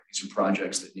These are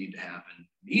projects that need to happen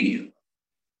immediately.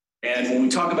 And when we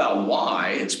talk about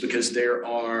why, it's because there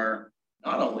are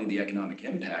not only the economic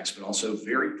impacts, but also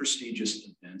very prestigious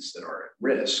events that are at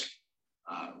risk.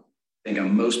 I think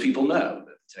most people know that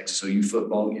the Texas OU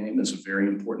football game is a very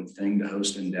important thing to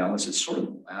host in Dallas. It's sort of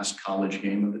the last college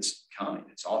game of its kind.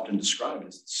 It's often described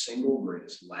as the single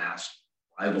greatest last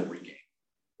rivalry game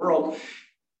in the world.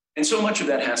 And so much of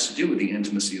that has to do with the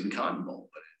intimacy of the Cotton Bowl.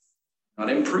 But if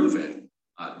not improve it,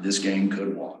 this game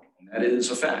could walk. And that is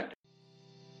a fact.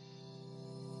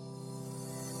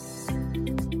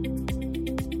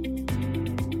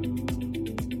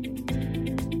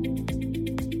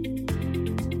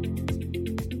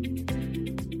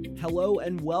 Hello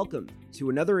and welcome to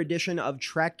another edition of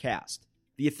TrackCast,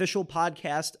 the official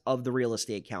podcast of the Real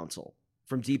Estate Council.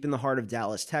 From deep in the heart of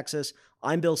Dallas, Texas,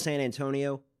 I'm Bill San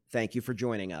Antonio. Thank you for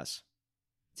joining us.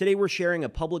 Today we're sharing a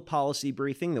public policy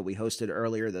briefing that we hosted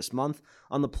earlier this month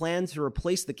on the plan to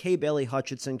replace the Kay Bailey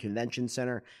Hutchinson Convention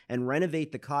Center and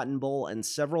renovate the Cotton Bowl and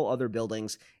several other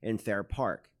buildings in Fair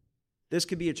Park. This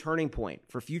could be a turning point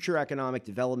for future economic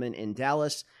development in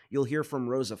Dallas. You'll hear from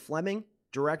Rosa Fleming,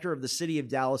 Director of the City of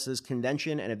Dallas's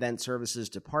Convention and Event Services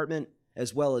Department,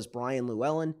 as well as Brian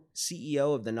Llewellyn,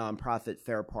 CEO of the nonprofit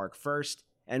Fair Park First,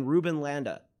 and Ruben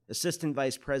Landa, Assistant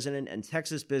Vice President and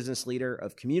Texas Business Leader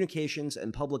of Communications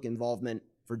and Public Involvement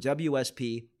for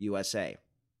WSP USA.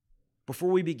 Before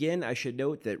we begin, I should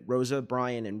note that Rosa,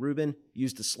 Brian, and Ruben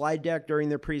used a slide deck during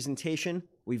their presentation.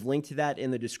 We've linked to that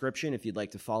in the description if you'd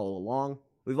like to follow along.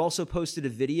 We've also posted a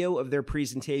video of their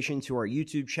presentation to our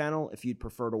YouTube channel if you'd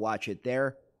prefer to watch it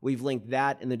there. We've linked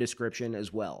that in the description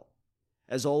as well.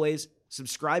 As always,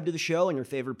 subscribe to the show on your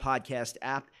favorite podcast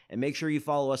app and make sure you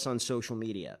follow us on social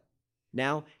media.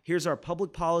 Now, here's our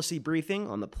public policy briefing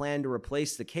on the plan to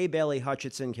replace the Kay Bailey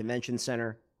Hutchinson Convention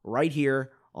Center right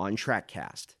here on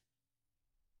TrackCast.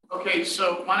 Okay,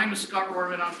 so my name is Scott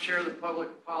Rohrman. I'm chair of the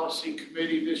Public Policy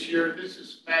Committee this year. This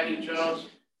is Patty Jones,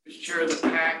 who's chair of the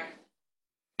PAC.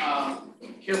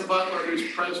 Kim Butler,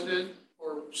 who's president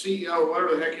or CEO or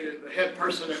whatever the heck it is, the head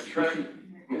person at Trek.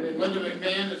 And then Linda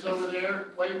McMahon is over there.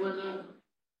 Wait, Linda.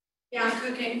 Yeah, I'm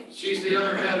cooking. She's the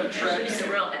other head of Trek. She's the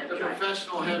real head of Trek.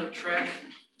 Professional head of Trek,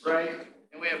 right?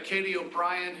 And we have Katie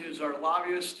O'Brien, who's our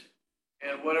lobbyist.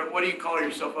 And what do you call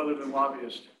yourself other than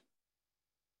lobbyist?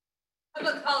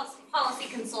 Public policy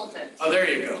consultant. Oh, there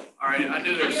you go. All right, I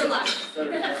knew there was You're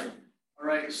better. All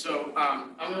right, so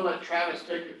I'm going to let Travis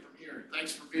take it from here.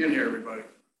 Thanks for being here, everybody.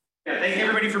 Yeah, thank you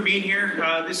everybody for being here.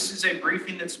 This is a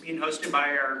briefing that's being hosted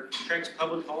by our Trek's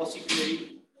Public Policy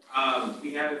Committee.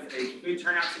 We have a good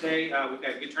turnout today. We've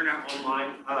got a good turnout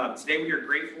online. Today we are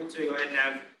grateful to go ahead and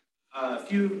have a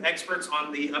few experts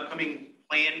on the upcoming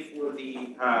plan for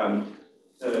the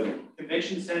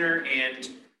Convention Center and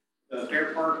the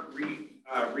Fair Park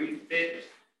refit.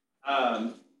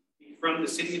 From the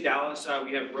City of Dallas,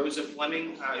 we have Rosa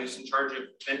Fleming, who's in charge of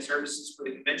event services for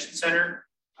the Convention Center.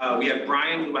 We have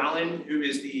Brian Llewellyn, who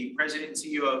is the president and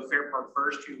CEO of Fair Park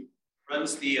First, who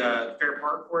runs the Fair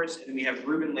Park for us. And then we have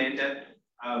Ruben Landa,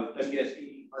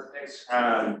 WSP Architects,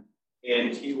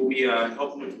 and he will be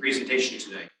helping with the presentation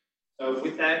today. So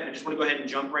with that, I just want to go ahead and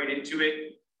jump right into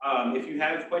it. If you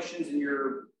have questions and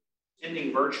you're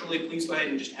attending virtually, please go ahead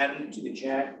and just add them to the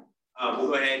chat. We'll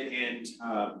go ahead and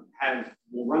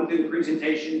we'll run through the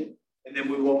presentation, and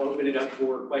then we will open it up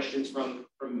for questions from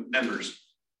members.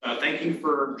 Thank you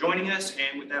for joining us,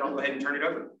 and with that, I'll go ahead and turn it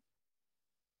over.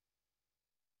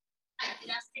 Hi,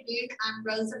 good afternoon. I'm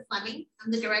Rosa Fleming.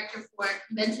 I'm the Director for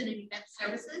Convention and Event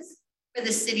Services for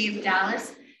the City of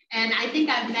Dallas. And I think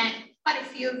I've met quite a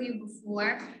few of you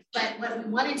before, but what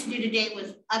we wanted to do today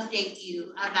was update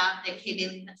you about the Kay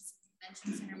Bailey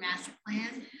Convention Center Master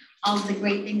Plan, all of the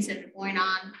great things that are going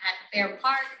on at Fair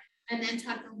Park, and then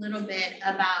talk a little bit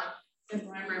about the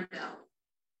Bremer Bill.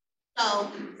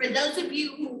 So for those of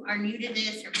you who are new to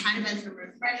this or kind of as a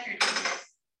refresher to this,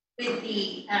 with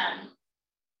the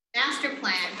master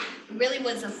plan, it really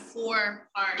was a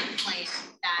four-part plan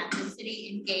that the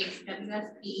city engaged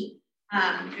WSP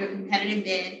through a competitive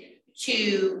bid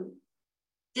to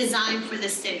design for the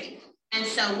city. And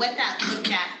so what that looked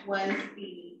at was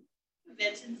the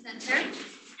convention center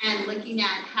and looking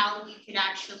at how we could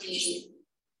actually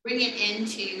bring it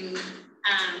into,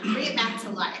 bring it back to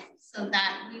life so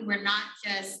that we were not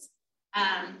just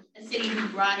a city who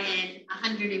brought in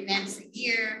 100 events a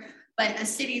year, but a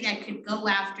city that could go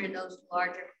after those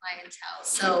larger clientele.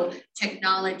 So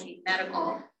technology,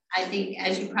 medical, I think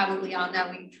as you probably all know,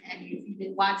 and if you've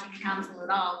been watching council at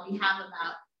all, we have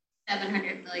about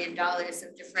 $700 million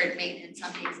of deferred maintenance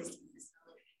on the existing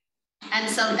facility. And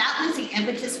so that was the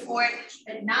impetus for it,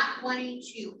 but not wanting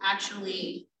to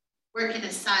actually work in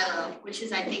a silo, which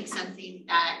is, I think, something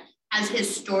that has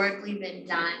historically been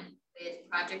done with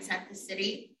projects at the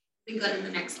city. We go to the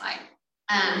next slide.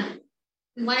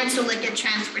 We wanted to look at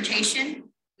transportation.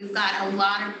 We've got a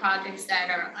lot of projects that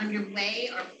are underway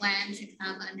or planned to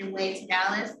come underway to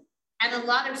Dallas, and a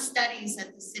lot of studies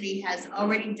that the city has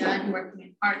already done working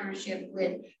in partnership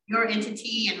with your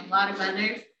entity and a lot of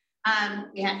others.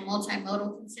 We had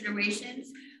multimodal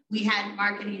considerations. We had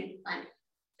marketing and planning.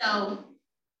 So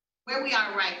where we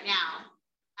are right now,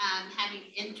 having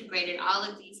integrated all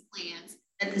of these plans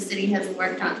that the city has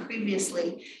worked on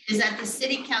previously, is that the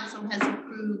city council has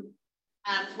approved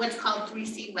what's called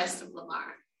 3C West of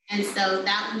Lamar. And so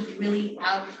that was really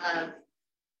out of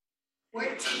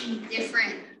 14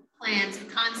 different plans and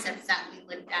concepts that we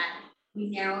looked at. We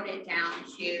narrowed it down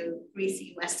to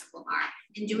 3C West of Lamar.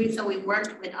 In doing so, we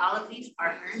worked with all of these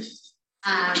partners,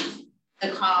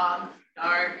 the COG,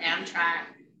 DART, Amtrak.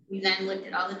 We then looked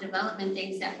at all the development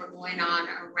things that were going on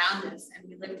around us, and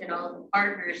we looked at all of the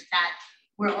partners that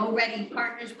were already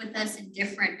partners with us in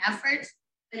different efforts,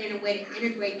 but in a way to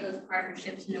integrate those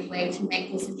partnerships in a way to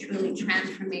make this a truly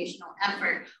transformational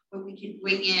effort where we could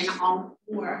bring in all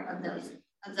four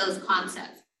of those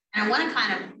concepts. And I want to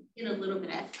kind of get a little bit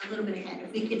ahead.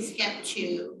 If we could skip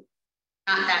to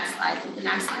not that slide, but the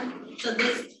next slide. So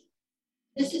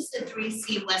this is the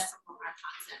 3C West of Lamar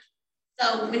concept.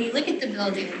 So when you look at the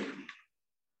building,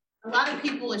 a lot of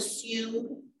people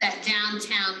assume that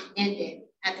downtown ended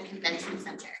at the convention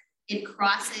center. It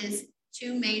crosses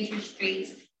two major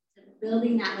streets. It's a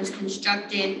building that was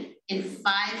constructed in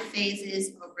 5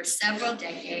 phases over several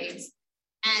decades.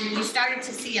 And we started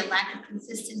to see a lack of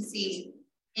consistency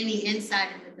in the inside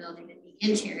of the building, in the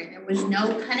interior. There was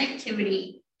no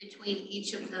connectivity between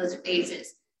each of those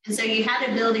phases. And so you had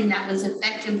a building that was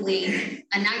effectively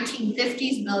a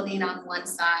 1950s building on one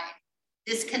side,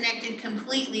 disconnected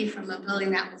completely from a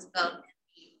building that was built in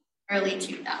the early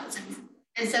 2000s.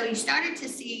 And so you started to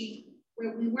see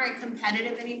where we weren't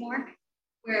competitive anymore,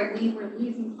 where we were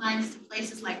losing clients to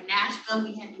places like Nashville.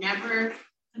 We had never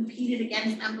competed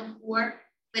against them before,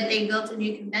 but they built a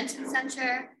new convention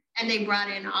center and they brought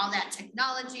in all that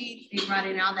technology. They brought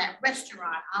in all that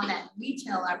restaurant, all that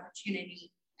retail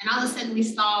opportunity. And all of a sudden we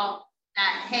saw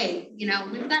that, hey, you know,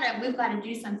 we've got to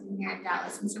do something here in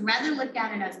Dallas. And so rather than look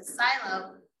at it as a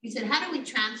silo, we said, how do we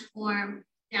transform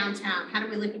downtown? How do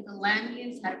we look at the land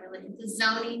use? How do we look at the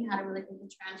zoning? How do we look at the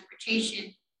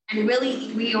transportation? And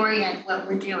really reorient what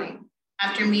we're doing.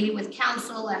 After meeting with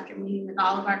council, after meeting with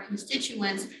all of our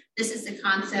constituents, this is the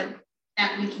concept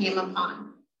that we came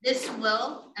upon. This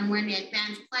will, and we're in the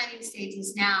advanced planning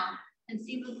stages now,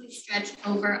 conceivably stretch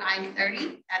over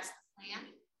I-30, that's the plan,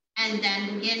 and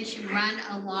then begin to run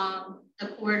along the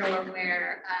corridor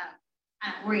where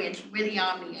where the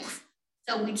Omni is.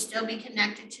 So we'd still be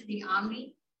connected to the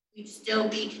Omni, we'd still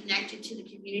be connected to the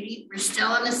community, we're still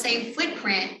on the same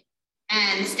footprint,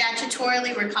 and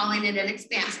statutorily we're calling it an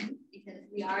expansion because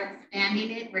we are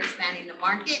expanding it, we're expanding the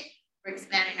market, we're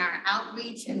expanding our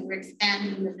outreach, and we're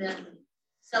expanding the building.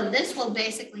 So this will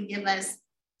basically give us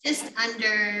just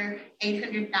under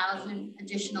 800,000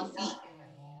 additional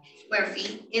square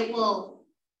feet. It will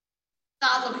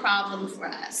solve a problem for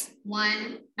us.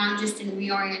 One, not just in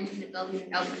reorienting the building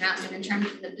and opening up, but in terms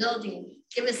of the building,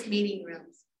 give us meeting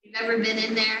rooms. If you've ever been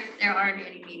in there aren't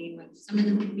any meeting rooms. Some of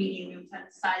the meeting rooms are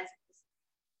the size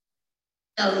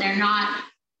of this. So they're not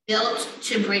built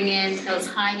to bring in those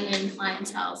high-end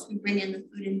clientele. We bring in the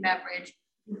food and beverage,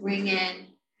 we bring in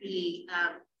the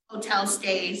hotel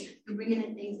stays, we bring in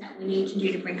the things that we need to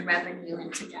do to bring revenue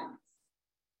into Dallas.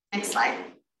 Next slide.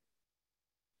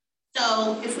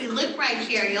 So if we look right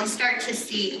here, you'll start to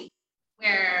see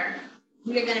where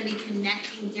we're going to be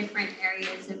connecting different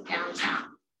areas of downtown.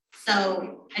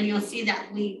 So, and you'll see that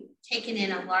we've taken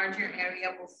in a larger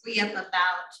area. We'll free up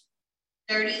about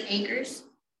 30 acres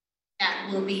that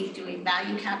we'll be doing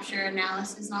value capture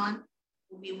analysis on.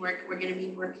 We're going to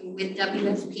be working with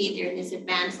WSP during this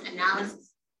advanced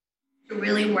analysis to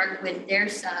really work with their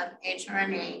sub,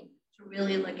 HRNA, to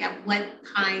really look at what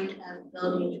kind of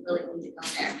buildings really need to go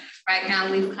there. Right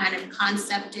now, we've kind of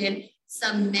concepted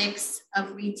some mix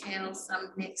of retail,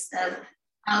 some mix of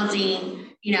housing,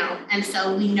 you know, and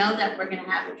so we know that we're going to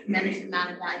have a tremendous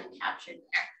amount of value captured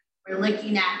there. We're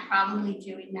looking at probably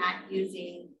doing that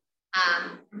using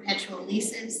perpetual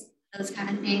leases, those kind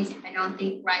of things. I don't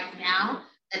think right now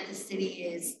that the city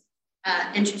is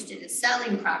interested in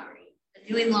selling property, but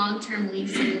doing long-term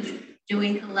leases,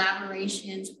 doing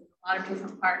collaborations with a lot of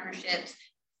different partnerships,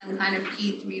 some kind of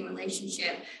P3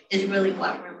 relationship is really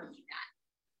what we're looking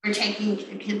at. We're taking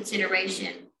into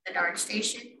consideration the dark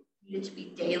station needed to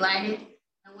be daylighted.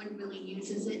 No one really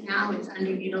uses it now. It's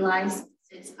underutilized.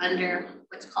 It's under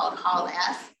what's called Hall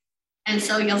F. And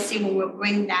so you'll see when we'll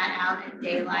bring that out and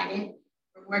daylight it.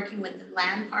 We're working with the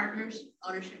land partners,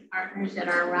 ownership partners that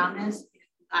are around us.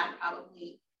 We've got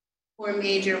probably 4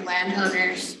 major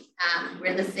landowners.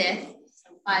 We're the 5th,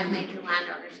 so 5 major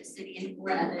landowners, the city and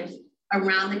 4 others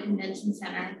around the convention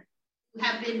center who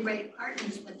have been great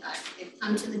partners with us. They've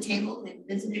come to the table, they've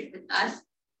visited with us.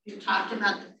 We've talked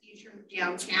about the future of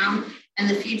downtown and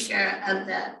the future of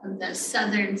the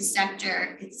southern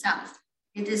sector itself.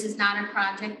 And this is not a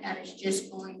project that is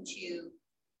just going to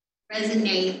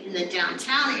resonate in the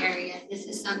downtown area. This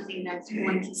is something that's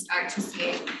going to start to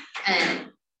see a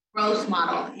growth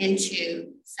model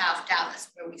into South Dallas,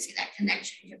 where we see that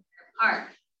connection to Fair Park,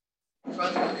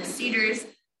 growth of the Cedars,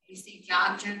 we see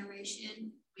job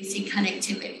generation, we see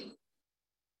connectivity.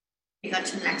 We go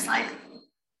to the next slide.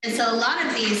 And so a lot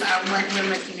of these are what we're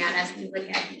looking at as we look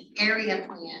at the area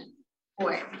plan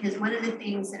for it, because one of the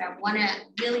things that I want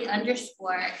to really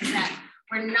underscore is that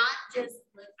we're not just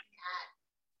looking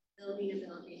at building a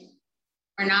building.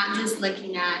 We're not just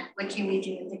looking at what can we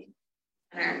do with the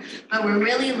center, but we're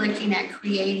really looking at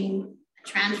creating a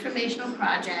transformational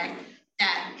project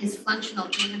that is functional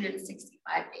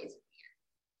 365 days a year.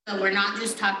 So we're not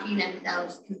just talking at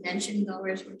those convention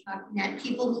goers, we're talking at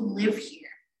people who live here.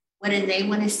 What do they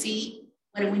want to see?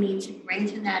 What do we need to bring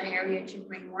to that area to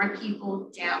bring more people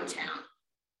downtown?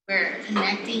 We're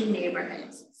connecting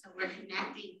neighborhoods. So we're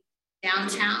connecting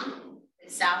downtown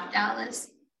with South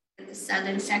Dallas, with the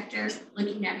southern sector,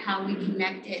 looking at how we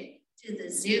connect it to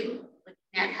the zoo,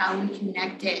 looking at how we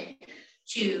connect it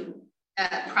to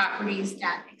properties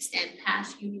that extend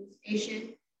past Union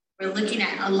Station. We're looking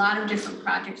at a lot of different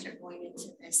projects are going into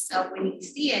this. So when you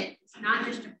see it, it's not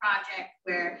just a project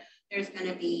where there's going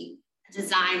to be a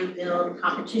design build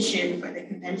competition for the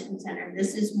convention center.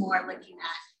 This is more looking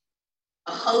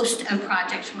at a host of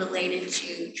projects related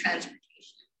to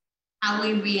transportation, how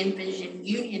we re-envision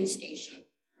Union Station,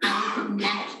 how we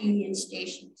connect Union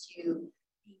Station to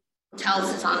the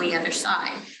hotels on the other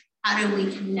side. How do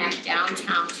we connect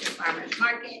downtown to Farmers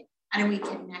Market? How do we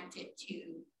connect it to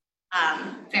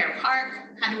Fair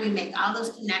Park? How do we make all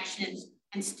those connections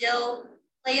and still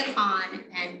play upon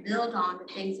and build on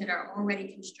the things that are already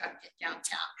constructed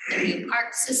downtown? The new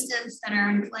park systems that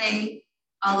are in play,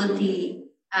 all of the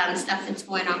stuff that's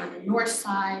going on the north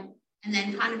side, and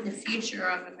then kind of the future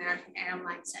of American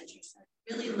Airlines Center. So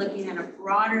really looking at a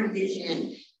broader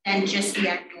vision than just the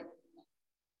idea.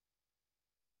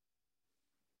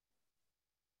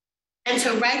 And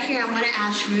so right here, I want to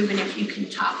ask Ruben if you can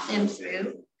talk them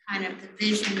through kind of the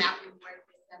vision that we work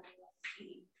with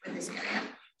WSP for this area.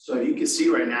 So you can see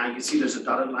right now, you can see there's a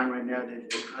dotted line right now that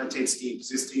connotates the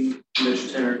existing convention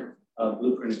center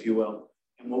blueprint, if you will.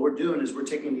 And what we're doing is we're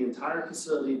taking the entire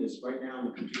facility that's right now in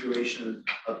the configuration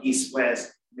of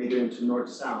east-west, making it into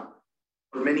north-south.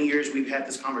 For many years, we've had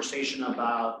this conversation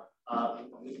about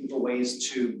looking for ways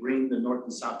to bring the north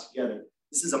and south together.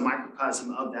 This is a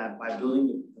microcosm of that by building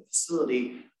the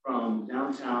facility from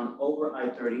downtown over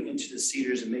I-30 into the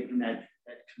Cedars and making that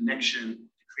connection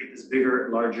to create this bigger,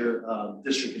 larger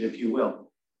district, if you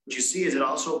will. What you see is it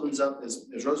also opens up, as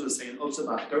Rosa was saying, opens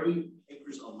about 30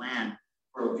 acres of land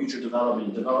for future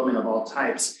development of all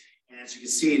types. And as you can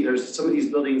see, there's some of these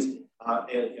buildings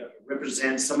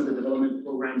represent some of the development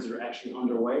programs that are actually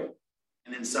underway,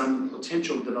 and then some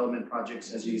potential development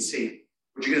projects, as you can see.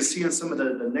 What you're going to see on some of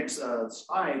the next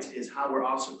slides is how we're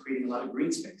also creating a lot of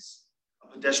green space, a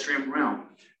pedestrian realm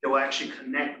that will actually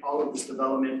connect all of this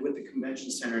development with the convention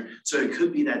center. So it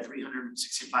could be that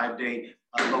 365-day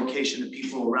location that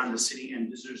people around the city and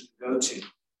visitors can go to.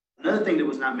 Another thing that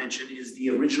was not mentioned is the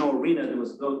original arena that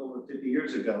was built over 50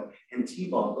 years ago and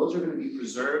T-ball. Those are going to be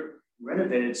preserved,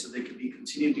 renovated so they could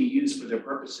continue to be used for their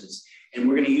purposes. And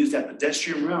we're going to use that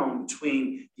pedestrian realm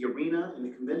between the arena and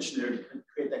the convention center to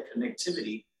create that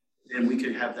connectivity. Then we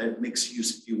can have that mixed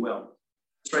use, if you will.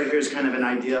 This right here is kind of an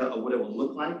idea of what it will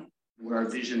look like and where our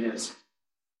vision is.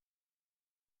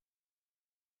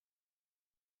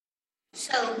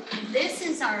 So this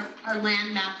is our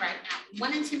land map right now. We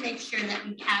wanted to make sure that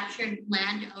we captured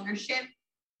land ownership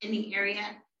in the area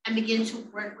and begin to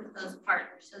work with those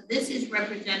partners. So this is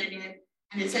representative,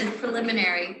 and it says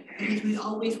preliminary because we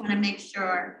always want to make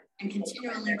sure and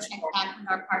continually check back with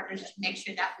our partners to make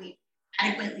sure that we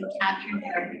adequately capture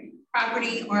their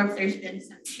property or if there's been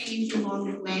some change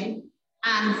along the way.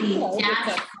 The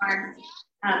dashed are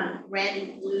red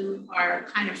and blue are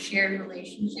kind of shared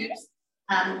relationships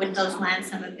with those lands.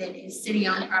 Some of it is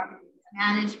city-owned property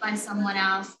managed by someone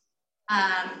else,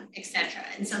 et cetera.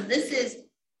 And so this is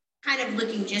kind of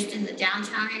looking just in the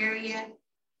downtown area.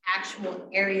 actual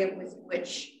area with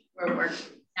which we're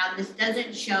working. Now, this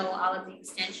doesn't show all of the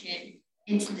extension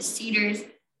into the Cedars.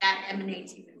 That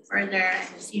emanates even further,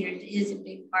 and the Cedars is a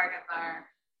big part of our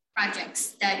project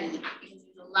study because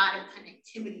there's a lot of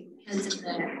connectivity because of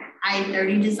the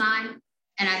I-30 design.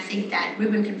 And I think that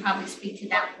Ruben can probably speak to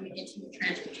that when we get to the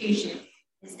transportation,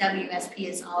 because WSP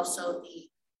is also the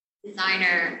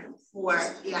designer for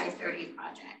the I-30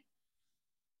 project.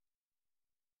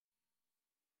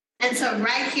 And so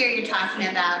right here, you're talking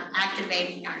about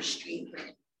activating our street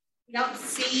grid. We don't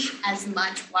see as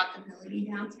much walkability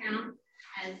downtown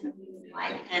as we would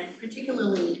like, and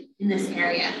particularly in this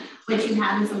area. What you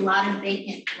have is a lot of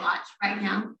vacant lots right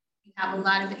now. You have a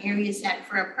lot of areas that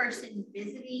for a person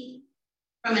visiting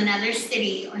from another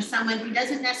city or someone who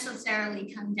doesn't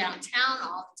necessarily come downtown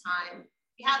all the time,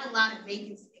 you have a lot of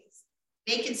vacant space.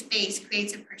 Vacant space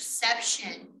creates a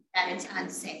perception that it's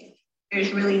unsafe.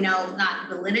 There's really not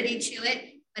validity to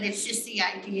it, but it's just the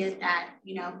idea that,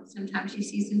 sometimes you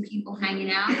see some people hanging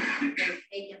out, there's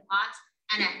vacant lots,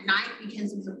 and at night,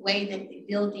 because of the way that the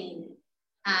building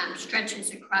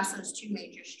stretches across those two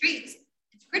major streets,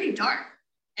 it's pretty dark.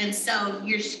 And so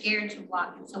you're scared to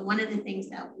walk. And so one of the things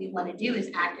that we want to do is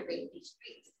activate these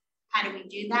streets. How do we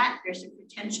do that? There's a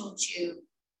potential to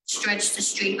stretch the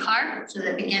streetcar so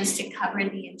that it begins to cover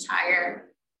the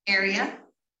entire area.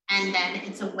 And then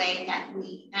it's a way that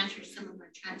we answer some of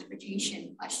our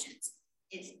transportation questions.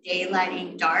 It's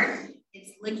daylighting dark.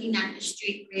 It's looking at the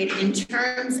street grid in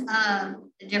terms of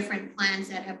the different plans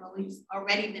that have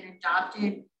already been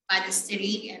adopted by the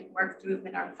city and worked through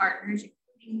with our partners,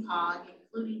 including COG,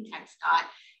 including TxDOT,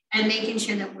 and making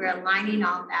sure that we're aligning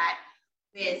all that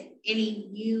with any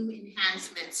new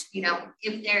enhancements.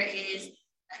 If there is,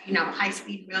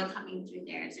 high-speed rail coming through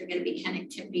there, is there going to be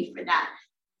connectivity for that?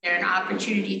 Is there an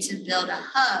opportunity to build a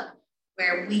hub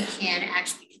where we can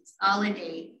actually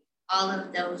consolidate all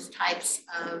of those types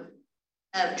of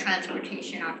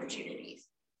transportation opportunities?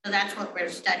 So that's what we're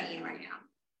studying right now.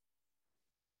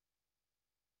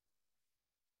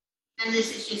 And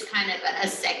this is just kind of a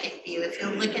second view. If you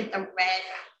look at the red,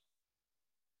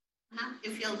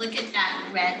 if you look at that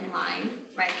red line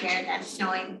right here, that's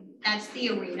showing, that's the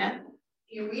arena.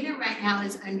 The arena right now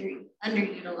is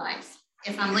underutilized.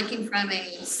 If I'm looking from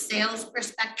a sales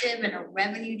perspective and a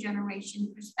revenue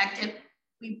generation perspective,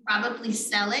 we probably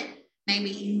sell it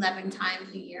maybe 11 times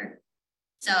a year.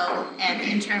 So, and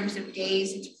in terms of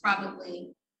days, it's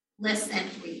probably less than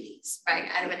 3 weeks, right,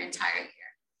 out of an entire year.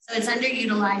 So it's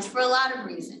underutilized for a lot of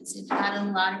reasons. It's got a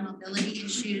lot of mobility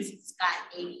issues. It's got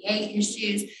ADA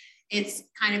issues. It's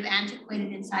kind of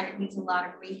antiquated inside. It needs a lot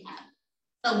of rehab.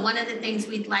 So one of the things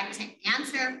we'd like to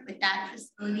answer with that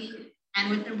facility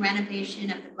and with the renovation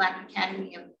of the Black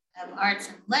Academy of Arts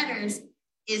and Letters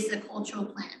is the cultural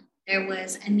plan. There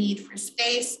was a need for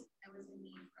space. There was a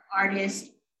need for artists,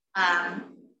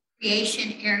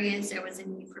 creation areas. There was a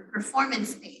need for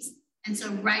performance space. And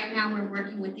so right now we're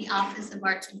working with the Office of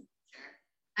Arts and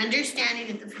Culture, understanding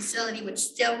that the facility would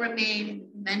still remain in the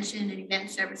convention and event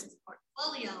services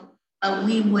portfolio, but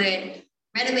we would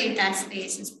renovate that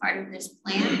space as part of this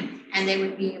plan, and they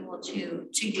would be able to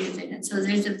use it. And so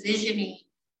there's a visioning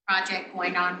project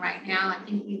going on right now. I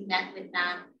think we've met with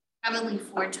them probably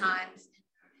 4 times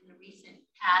in the recent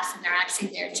past, and they're actually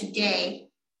there today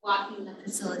walking the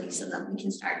facility so that we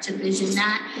can start to vision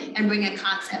that and bring a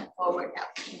concept forward that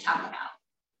we can talk about.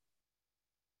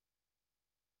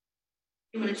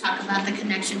 You want to talk about the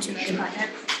connection to the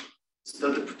project?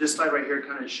 So this slide right here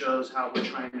kind of shows how we're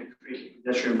trying to create a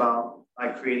pedestrian belt by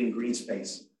creating green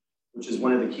space, which is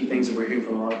one of the key things that we're hearing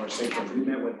from a lot of our stakeholders. We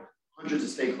met with hundreds of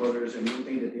stakeholders, and one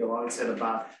thing that they always said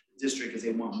about the district is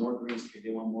they want more green space,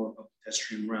 they want more of a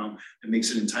pedestrian realm that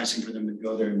makes it enticing for them to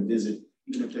go there and visit,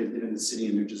 even if they live in the city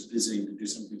and they're just visiting to do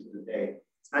something for the day.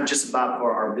 It's not just about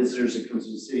for our visitors that come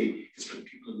to the city, it's for the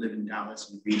people that live in Dallas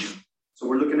and the region. So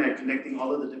we're looking at connecting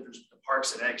all of the different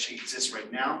parks that actually exist right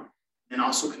now, and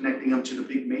also connecting them to the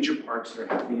big major parks that are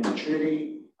happening in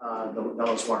Trinity, the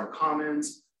Dallas Water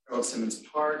Commons, Earl Simmons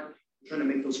Park. We're trying to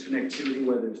make those connectivity,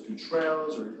 whether it's through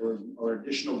trails or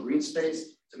additional green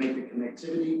space to make the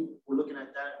connectivity. We're looking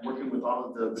at that, working with all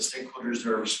of the stakeholders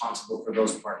that are responsible for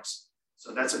those parks.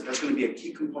 So that's going to be a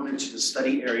key component to the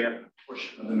study area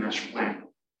portion of the master plan.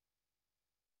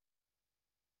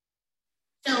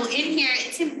 So in here,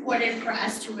 it's important for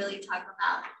us to really talk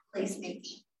about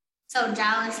placemaking. So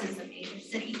Dallas is a major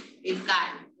city. We've got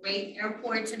great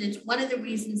airports, and it's one of the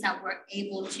reasons that we're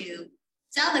able to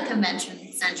sell the convention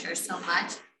center so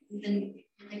much, even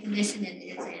in the condition it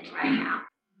is in right now.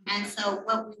 And so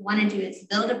what we want to do is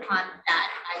build upon that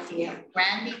idea of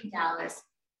branding Dallas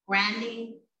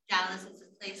as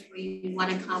a place where you want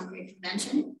to come for a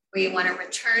convention, where you want to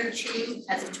return to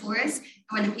as a tourist,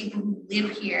 and where the people who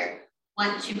live here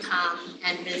want to come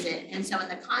and visit. And so in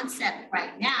the concept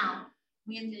right now,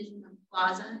 we envision a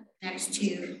plaza next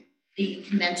to the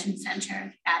convention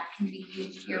center that can be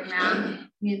used year round.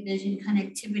 We envision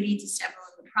connectivity to several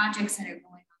of the projects that are going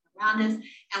on around us,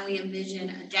 and we envision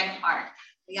a deck park.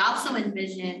 We also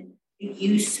envision the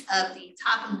use of the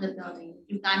top of the building.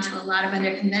 We've gone to a lot of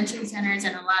other convention centers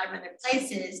and a lot of other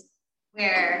places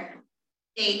where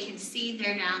they can see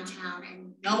their downtown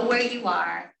and know where you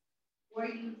are, or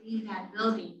you leave that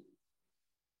building.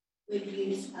 Good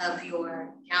use of your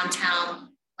downtown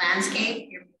landscape,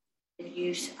 your good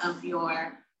use of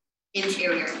your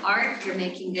interior art, you're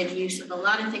making good use of a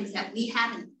lot of things that we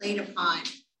haven't played upon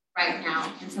right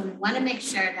now. And so we want to make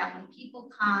sure that when people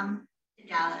come to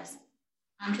Dallas,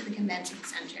 come to the convention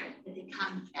center, that they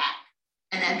come back.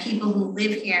 And that people who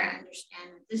live here understand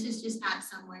that this is just not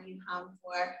somewhere you come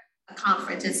for a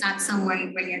conference. It's not somewhere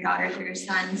you bring your daughters or your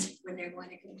sons when they're going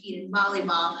to compete in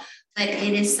volleyball, but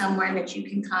it is somewhere that you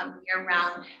can come year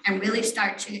round and really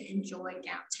start to enjoy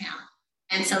downtown.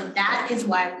 And so that is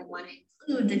why we want to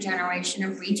include the generation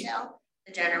of retail,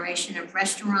 the generation of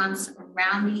restaurants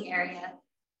around the area,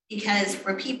 because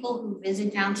for people who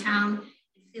visit downtown,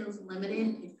 it feels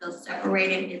limited, it feels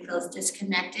separated, it feels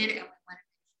disconnected, and we want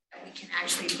to make sure that we can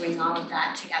actually bring all of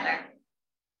that together.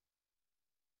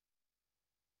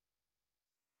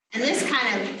 And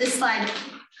this slide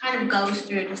kind of goes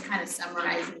through, just kind of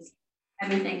summarizes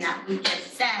everything that we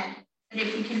just said. But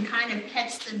if you can kind of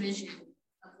catch the vision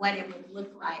of what it would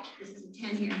look like, this is a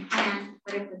 10-year plan,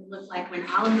 what it would look like when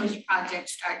all of those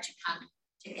projects start to come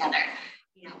together,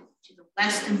 you know, to the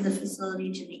west of the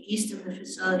facility, to the east of the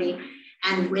facility,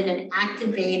 and with an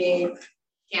activated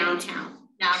downtown.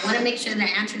 Now, I want to make sure to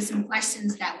answer some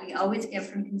questions that we always get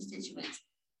from constituents.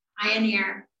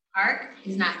 Pioneer Park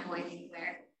is not going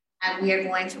anywhere. We are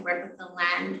going to work with the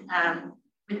land,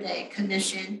 with the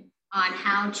commission on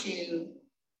how to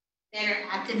better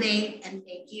activate and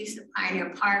make use of Pioneer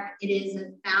Park. It is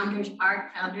a founders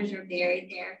park. Founders are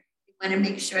buried there. We want to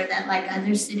make sure that, like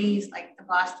other cities, like the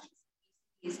Boston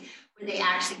cities, where they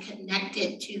actually connect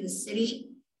it to the city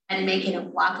and make it a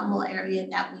walkable area,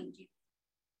 that we do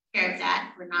care of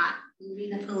that. We're not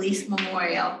moving the police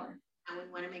memorial. And we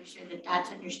want to make sure that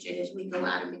that's understood as we go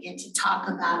out and begin to talk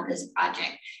about this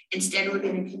project. Instead, we're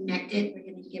going to connect it. We're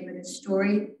going to give it a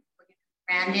story. We're going to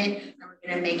brand it, and we're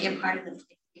going to make it part of the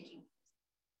making.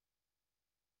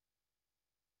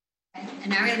 Okay.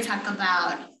 And now we're going to talk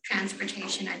about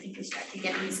transportation. I think we start to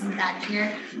get into some of that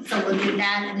here. So we'll do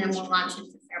that, and then we'll launch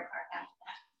into Fair Park after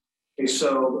that. Okay,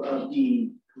 so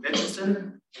the convention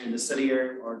center and the study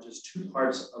area are just two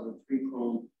parts of the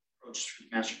three-pronged approach to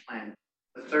the master plan.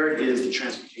 The third is the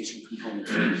transportation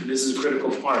component. This is a critical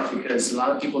part because a lot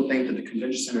of people think that the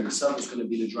convention center itself is going to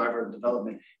be the driver of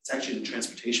development. It's actually the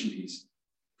transportation piece.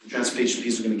 The transportation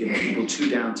piece is going to get people to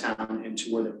downtown and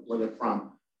to where they're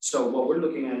from. So what we're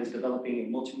looking at is developing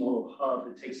a multimodal hub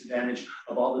that takes advantage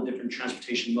of all the different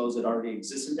transportation modes that already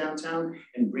exist in downtown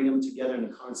and bring them together in a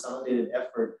consolidated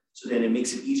effort so that it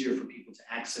makes it easier for people to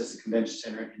access the convention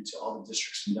center into all the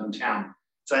districts in downtown.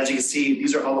 So as you can see,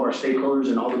 these are all of our stakeholders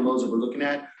and all the modes that we're looking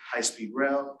at: high-speed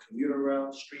rail, commuter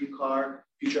rail, streetcar,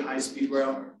 future high-speed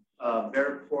rail,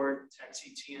 Veriport,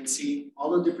 taxi, TNC,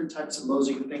 all the different types of modes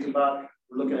you can think about.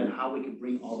 We're looking at how we can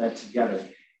bring all that together.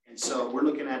 And so we're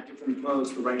looking at different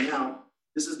modes, but right now,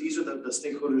 these are the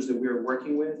stakeholders that we're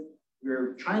working with.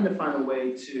 We're trying to find a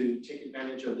way to take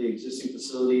advantage of the existing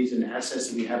facilities and assets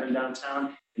that we have in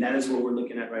downtown, and that is what we're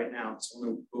looking at right now. So I'm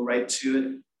gonna go right to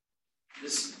it.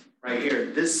 This right here,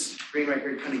 this screen right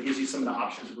here kind of gives you some of the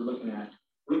options that we're looking at.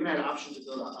 We're looking at an option to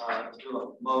build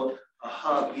a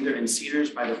hub either in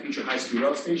Cedars by the future high-speed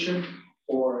rail station,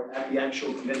 or at the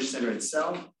actual convention center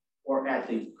itself, or at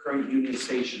the current Union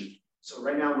Station. So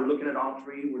right now we're looking at all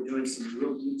three. We're doing some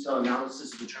real detailed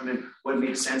analysis to determine what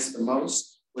makes sense the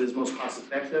most, what is most cost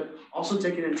effective. Also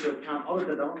taking into account all the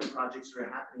development projects that are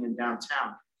happening in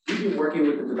downtown. We've been working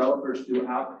with the developers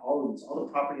throughout all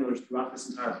the property owners throughout this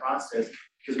entire process,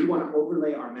 because we want to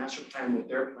overlay our master plan with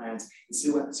their plans and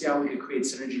see how we can create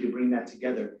synergy to bring that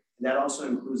together. And that also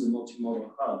includes a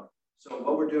multimodal hub. So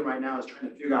what we're doing right now is trying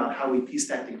to figure out how we piece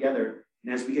that together.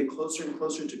 And as we get closer and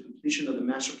closer to completion of the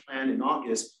master plan in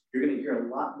August, you're going to hear a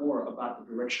lot more about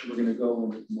the direction we're going to go in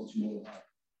with the multimodal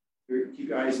hub. Keep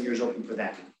your eyes and ears open for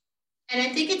that. And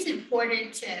I think it's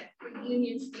important for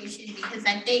Union Station, because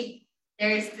I think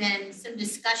there's been some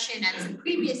discussion at some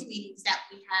previous meetings that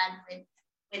we had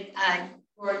with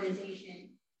organization,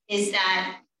 is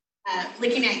that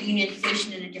looking at Union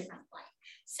Station in a different light.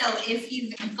 So if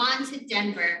you've gone to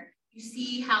Denver, you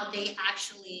see how they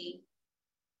actually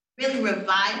really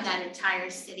revived that entire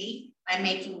city by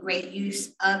making great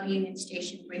use of Union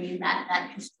Station, bringing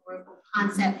that historical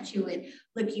concept to it,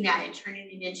 looking at it, turning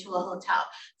it into a hotel.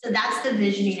 So that's the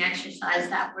visioning exercise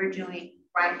that we're doing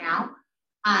right now.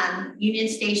 Union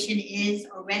Station is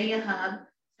already a hub.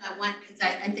 So because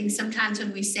I think sometimes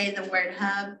when we say the word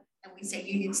hub and we say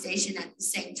Union Station at the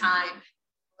same time,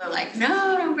 we're like, no,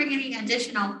 don't bring any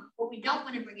additional. Well, we don't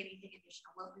want to bring anything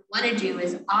additional. What we want to do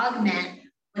is augment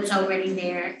what's already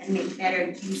there and make better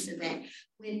use of it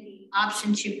with the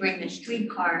option to bring the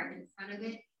streetcar in front of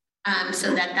it.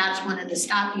 So that's one of the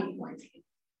stopping points.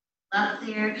 Up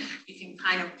there, you can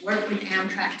kind of work with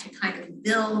Amtrak to kind of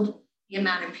build the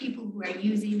amount of people who are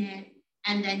using it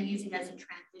and then use it as a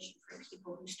transition for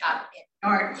people who stop at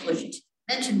dark closer to the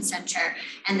convention center,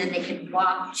 and then they can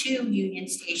walk to Union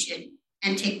Station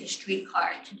and take the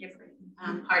streetcar to different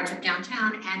parts of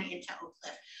downtown and into Oak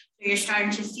Cliff. So you're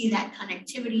starting to see that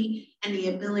connectivity and the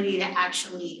ability to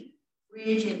actually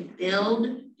bridge and build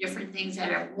different things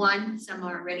that are some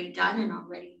are already done and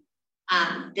already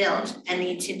built and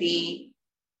need to be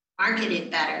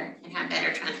marketed better and have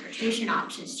better transportation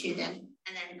options to them,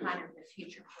 and then kind of the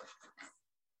future portion of it.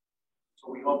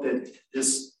 So we hope that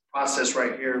this process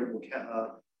right here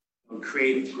will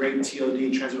create great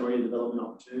TOD, transit-oriented development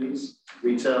opportunities,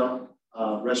 retail,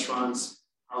 restaurants,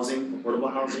 housing,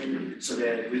 affordable housing, so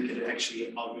that we could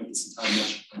actually augment this entire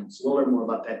master plan. So we'll learn more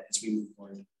about that as we move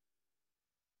forward.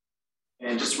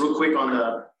 And just real quick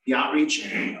on the outreach,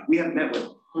 we have met with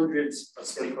hundreds of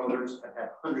stakeholders, I've had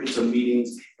hundreds of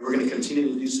meetings, and we're going to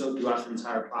continue to do so throughout the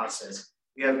entire process.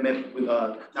 We have met with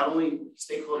not only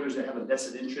stakeholders that have a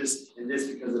vested interest in this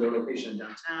because of their location in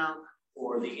downtown,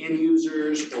 or the end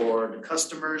users, or the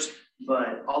customers,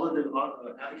 but all of the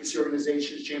advocacy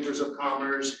organizations, chambers of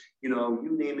commerce, you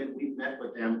name it, we've met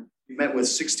with them. We've met with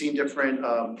 16 different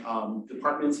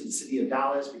departments in the city of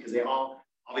Dallas because they all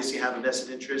obviously have a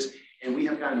vested interest. And we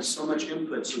have gotten so much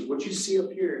input. So what you see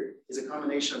up here is a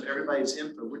combination of everybody's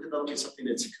input. We're developing something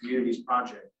that's a community's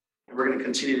project, and we're going to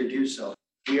continue to do so.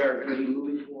 We are going to be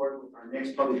moving forward with our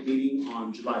next public meeting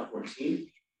on July 14th.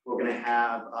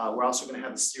 We're also going to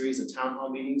have a series of town hall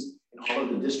meetings in all of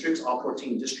the districts, all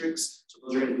 14 districts. So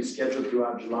those are going to be scheduled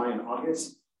throughout July and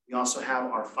August. We also have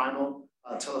our final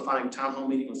telephonic town hall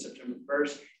meeting on September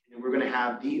 1st. And we're going to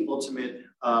have the ultimate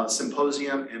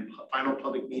symposium and final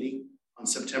public meeting on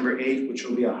September 8th, which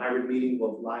will be a hybrid meeting,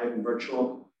 both live and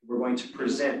virtual. We're going to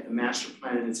present the master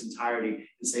plan in its entirety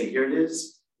and say, here it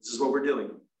is. This is what we're doing.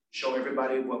 Show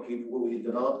everybody what we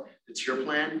developed. It's your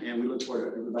plan, and we look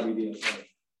forward to everybody being a part.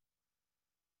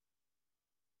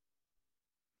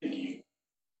 Thank you.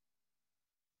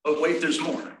 But wait, there's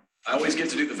more. I always get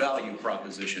to do the value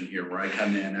proposition here, where I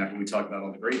come in after we talk about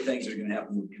all the great things that are going to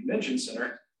happen with the convention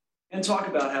center, and talk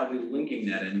about how we're linking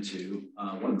that into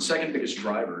one of the second biggest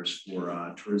drivers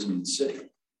for tourism in the city.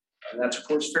 And that's, of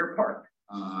course, Fair Park.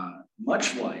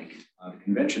 Much like the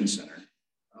convention center,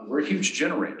 we're a huge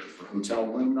generator for hotel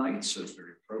room nights, so it's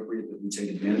very appropriate that we take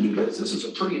advantage of this. This is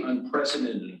a pretty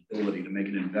unprecedented ability to make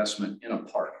an investment in a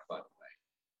park, by the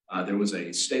way. There was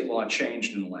a state law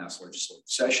changed in the last legislative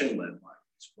session, led by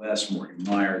West, Morgan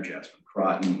Meyer, Jasmine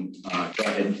Crotten,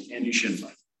 and Andy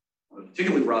Shinbun.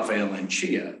 Particularly Rafael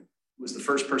Anchia was the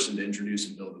first person to introduce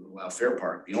and build and allow Fair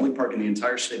Park, the only park in the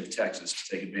entire state of Texas,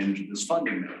 to take advantage of this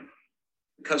funding mode,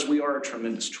 because we are a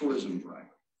tremendous tourism driver.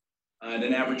 In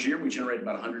an average year, we generate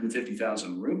about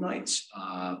 150,000 room nights,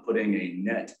 putting a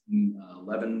net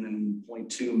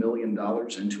 $11.2 million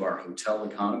into our hotel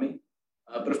economy.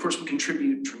 But of course, we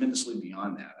contribute tremendously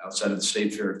beyond that. Outside of the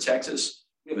State Fair of Texas,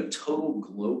 we have a total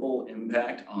global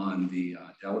impact on the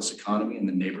Dallas economy in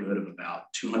the neighborhood of about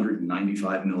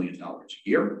 $295 million a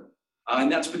year.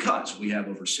 And that's because we have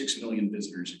over 6 million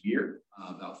visitors a year.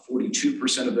 About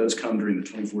 42% of those come during the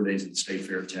 24 days of the State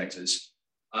Fair of Texas.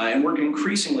 And we're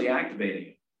increasingly activating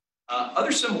it.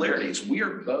 Other similarities, we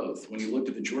are both, when you looked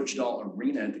at the George Dahl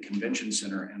Arena at the Convention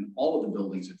Center and all of the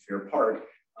buildings at Fair Park,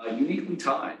 uniquely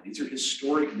tied. These are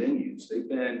historic venues. They've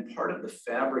been part of the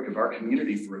fabric of our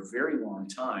community for a very long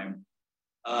time.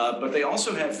 But they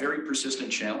also have very persistent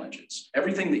challenges.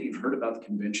 Everything that you've heard about the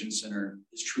Convention Center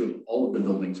is true of all of the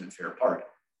buildings at Fair Park.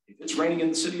 If it's raining in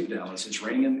the city of Dallas, it's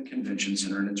raining in the Convention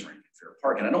Center, and it's raining at Fair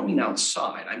Park. And I don't mean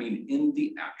outside, I mean in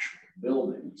the actual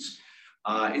buildings.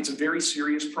 It's a very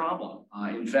serious problem.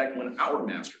 In fact, when our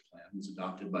master plan was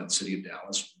adopted by the city of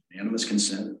Dallas, with unanimous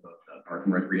consent of both the Park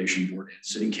and Recreation Board and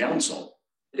City Council,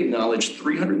 it acknowledged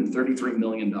 $333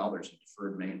 million in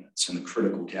deferred maintenance in the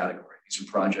critical category. These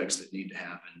are projects that need to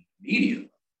happen immediately.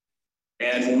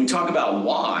 And when we talk about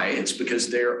why, it's because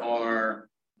there are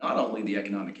not only the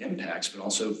economic impacts, but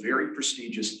also very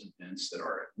prestigious events that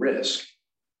are at risk.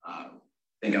 I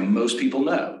think most people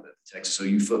know that the Texas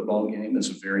OU football game is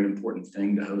a very important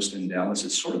thing to host in Dallas.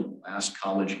 It's sort of the last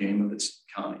college game of its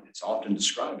kind. It's often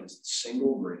described as the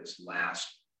single greatest last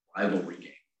rivalry game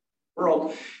in the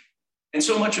world. And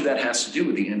so much of that has to do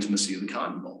with the intimacy of the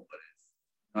Cotton Bowl.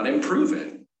 But if not improve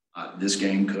it, this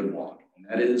game could walk. And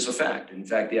that is a fact. In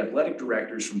fact, the athletic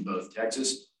directors from both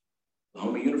Texas and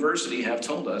Oklahoma University have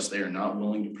told us they are not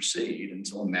willing to proceed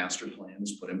until a master plan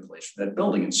is put in place for that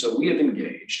building. And so we have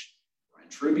engaged Brian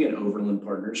Truby and Overland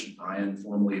Partners, Brian,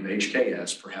 formerly of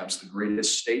HKS, perhaps the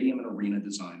greatest stadium and arena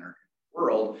designer in the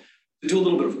world, to do a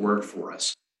little bit of work for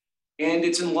us. And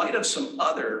it's in light of some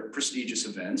other prestigious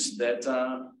events that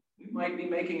we might be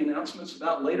making announcements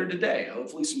about later today.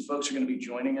 Hopefully some folks are going to be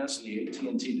joining us in the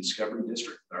AT&T Discovery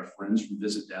District with our friends from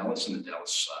Visit Dallas and the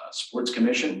Dallas Sports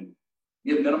Commission.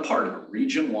 We have been a part of a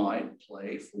region-wide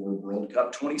play for World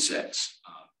Cup 26.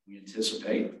 We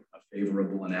anticipate a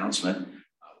favorable announcement.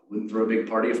 We wouldn't throw a big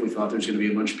party if we thought there's going to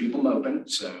be a bunch of people moping.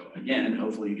 So again,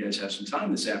 hopefully you guys have some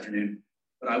time this afternoon.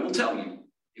 But I will tell you,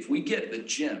 if we get the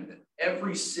gym that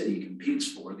every city competes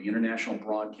for, the International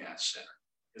Broadcast Center,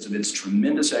 because of its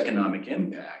tremendous economic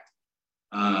impact,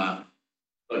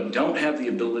 but don't have the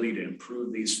ability to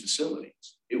improve these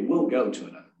facilities, it will go to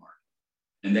another market.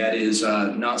 And that is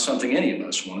not something any of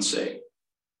us want to see.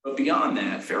 But beyond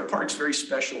that, Fair Park's very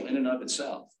special in and of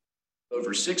itself.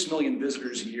 Over 6 million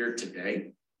visitors a year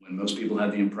today, when most people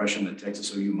have the impression that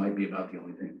Texas OU might be about the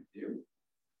only thing to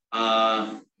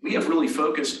do. We have really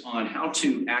focused on how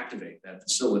to activate that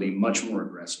facility much more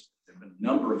aggressively. There have been a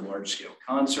number of large-scale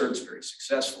concerts very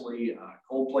successfully.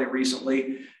 Coldplay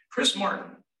recently. Chris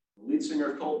Martin, the lead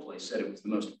singer of Coldplay, said it was the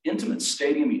most intimate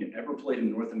stadium he'd ever played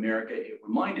in North America. It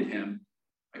reminded him,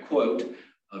 I quote,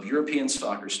 of European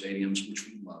soccer stadiums, which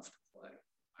we love to play.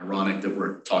 Ironic that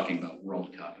we're talking about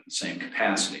World Cup in the same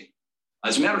capacity.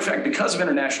 As a matter of fact, because of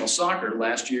international soccer,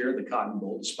 last year, the Cotton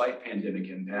Bowl, despite pandemic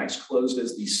impacts, closed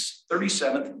as the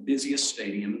 37th busiest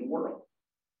stadium in the world.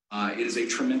 It is a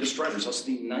tremendous driver. It's also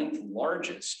the 9th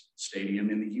largest stadium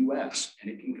in the US,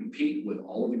 and it can compete with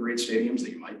all of the great stadiums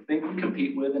that you might think we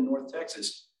compete with in North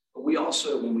Texas. But we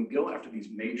also, when we go after these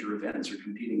major events, are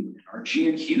competing with NRG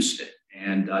in Houston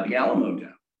and the Alamo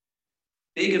Dome.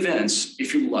 Big events,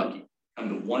 if you're lucky, come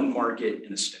to one market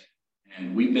in a state.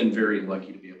 And we've been very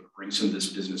lucky to be able to bring some of this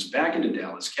business back into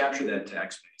Dallas, capture that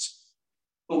tax base.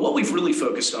 But what we've really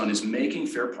focused on is making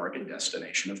Fair Park a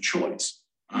destination of choice.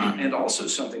 And also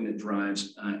something that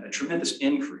drives a tremendous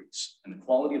increase in the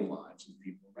quality of lives of the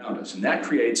people around us. And that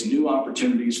creates new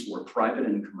opportunities for private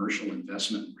and commercial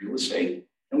investment in real estate.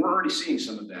 And we're already seeing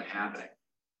some of that happening.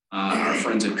 Our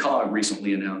friends at COG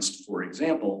recently announced, for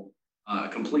example, a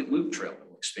complete loop trail that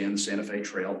will expand the Santa Fe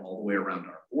Trail all the way around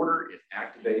our border. It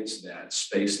activates that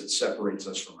space that separates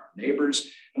us from our neighbors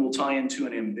and will tie into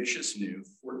an ambitious new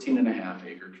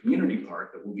 14.5-acre community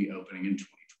park that will be opening in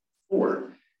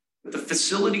 2024. But the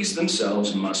facilities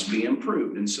themselves must be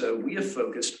improved. And so we have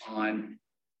focused on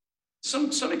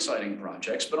some exciting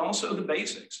projects, but also the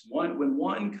basics. When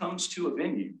one comes to a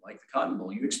venue like the Cotton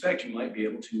Bowl, you expect you might be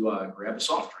able to grab a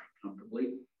soft drink comfortably,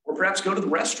 or perhaps go to the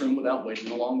restroom without waiting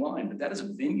in a long line. But that is a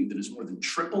venue that is more than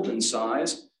tripled in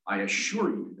size. I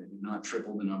assure you they did not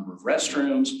triple the number of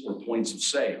restrooms or points of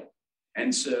sale.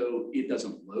 And so it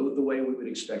doesn't load the way we would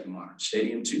expect a modern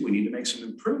stadium to. We need to make some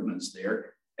improvements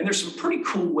there. And there's some pretty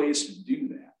cool ways to do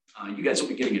that. You guys will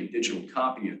be getting a digital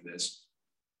copy of this.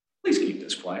 Please keep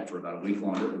this quiet for about a week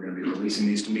longer. We're going to be releasing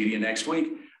these to media next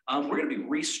week. We're going to be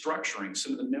restructuring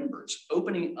some of the members,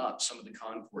 opening up some of the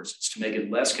concourses to make it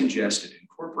less congested,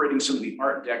 incorporating some of the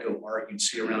Art Deco art you'd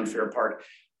see around Fair Park.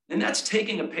 And that's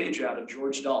taking a page out of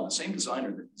George Dahl, the same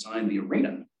designer that designed the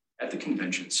arena at the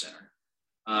convention center.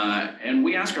 And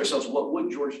we ask ourselves, what would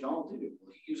George Dahl do?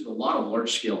 Well, he used a lot of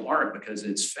large-scale art because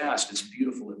it's fast, it's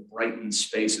beautiful, it brightens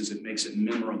spaces, it makes it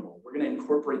memorable. We're going to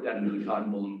incorporate that into the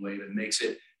Cotton Bowl in a way that makes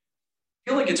it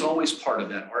feel like it's always part of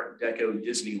that Art Deco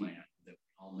Disneyland that we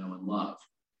all know and love.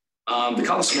 The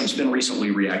Coliseum's been recently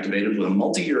reactivated with a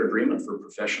multi-year agreement for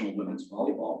professional women's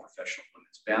volleyball, professional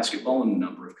women's basketball, and a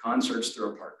number of concerts through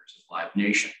our partners at Live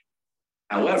Nation.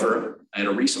 However, at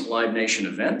a recent Live Nation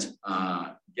event,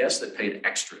 guests that paid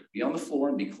extra to be on the floor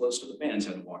and be close to the bands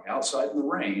had to walk outside in the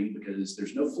rain because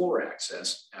there's no floor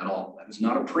access at all. That is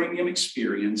not a premium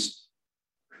experience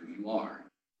for who you are,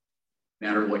 no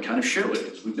matter what kind of show it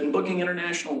is. We've been booking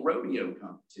international rodeo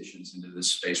competitions into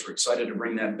this space. We're excited to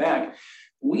bring that back.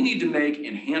 We need to make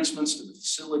enhancements to the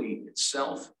facility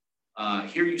itself.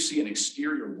 Here you see an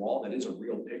exterior wall that is a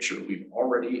real picture. We've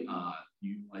already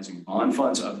utilizing bond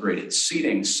funds, upgraded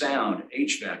seating, sound,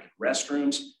 HVAC, and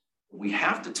restrooms. We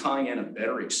have to tie in a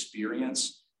better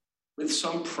experience with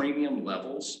some premium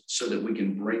levels so that we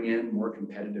can bring in more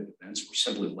competitive events. We're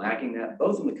simply lacking that,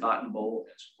 both in the Cotton Bowl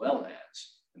as well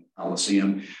as in the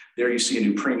Coliseum. There you see a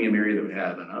new premium area that would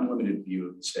have an unlimited view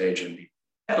of the stage, and the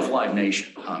head of Live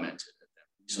Nation commented at that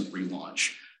recent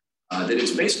relaunch that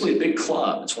it's basically a big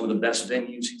club. It's one of the best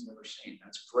venues he's ever seen.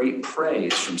 That's great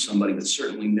praise from somebody that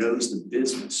certainly knows the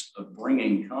business of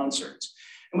bringing concerts.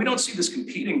 And we don't see this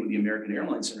competing with the American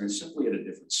Airlines Center. It's simply at a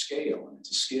different scale. And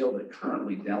it's a scale that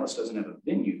currently Dallas doesn't have a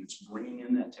venue that's bringing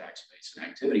in that tax base and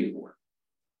activity for it.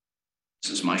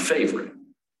 This is my favorite.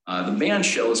 The band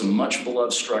shell is a much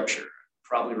beloved structure.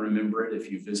 Probably remember it if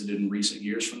you visited in recent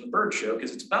years from the Bird Show,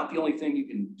 because it's about the only thing you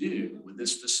can do with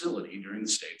this facility during the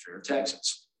State Fair of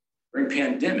Texas. During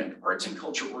pandemic, arts and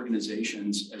culture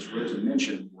organizations, as Rosa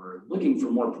mentioned, were looking for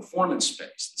more performance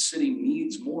space. The city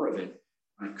needs more of it.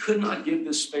 I could not give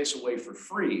this space away for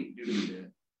free due to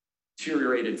the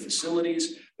deteriorated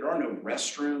facilities. There are no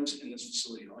restrooms in this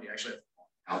facility at all. You actually have to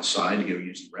go outside to go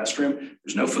use the restroom.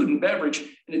 There's no food and beverage,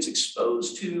 and it's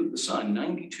exposed to the sun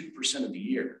 92% of the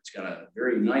year. It's got a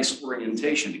very nice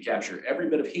orientation to capture every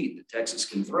bit of heat that Texas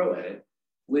can throw at it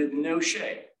with no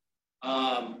shade.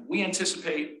 We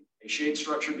anticipate a shade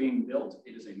structure being built.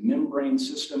 It is a membrane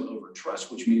system over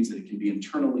truss, which means that it can be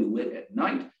internally lit at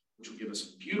night, which will give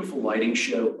us a beautiful lighting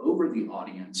show over the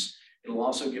audience. It'll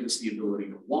also give us the ability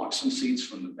to walk some seats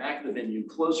from the back of the venue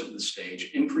closer to the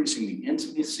stage, increasing the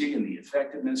intimacy and the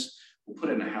effectiveness. We'll put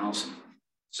in a house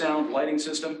sound lighting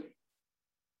system.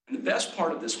 And the best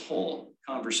part of this whole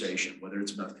conversation, whether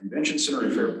it's about the convention center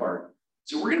or Fair Park,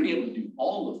 so we're going to be able to do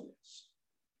all of this.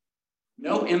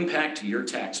 No impact to your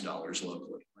tax dollars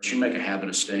locally, unless you make a habit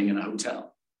of staying in a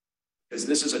hotel. Because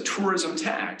this is a tourism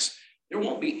tax, there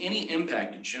won't be any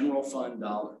impact to general fund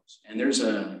dollars. And there's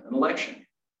an election.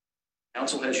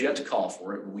 Council has yet to call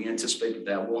for it, but we anticipate that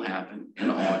that will happen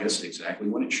in August, exactly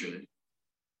when it should.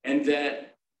 And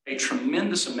that a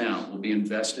tremendous amount will be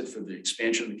invested for the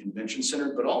expansion of the convention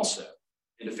center, but also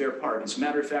into Fair Park. As a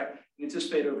matter of fact, we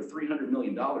anticipate over $300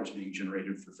 million being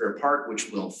generated for Fair Park,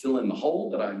 which will fill in the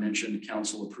hole that I mentioned the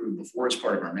council approved before as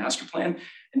part of our master plan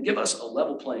and give us a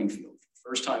level playing field for the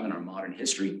first time in our modern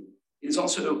history. It is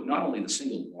also not only the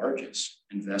single largest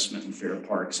investment in Fair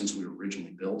Park since we were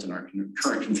originally built in our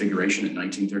current configuration in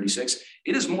 1936,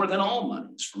 it is more than all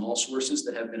monies from all sources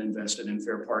that have been invested in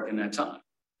Fair Park in that time.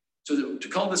 So to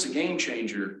call this a game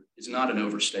changer is not an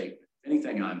overstatement. If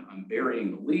anything, I'm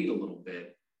burying the lead a little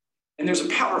bit. And there's a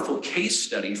powerful case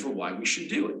study for why we should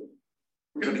do it.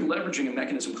 We're going to be leveraging a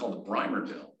mechanism called the Brimer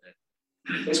Bill that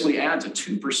basically adds a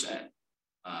 2%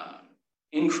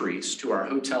 increase to our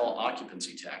hotel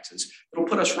occupancy taxes. It'll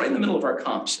put us right in the middle of our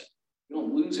comp set. We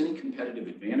don't lose any competitive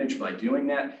advantage by doing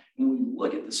that. And when we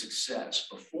look at the success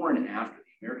before and after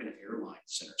the American Airlines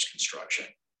Center's construction,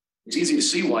 it's easy to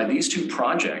see why these two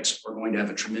projects are going to have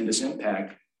a tremendous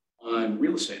impact on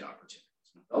real estate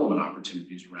opportunities and development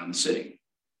opportunities around the city.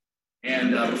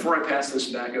 And before I pass this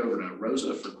back over to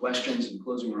Rosa for questions and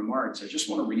closing remarks, I just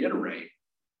want to reiterate,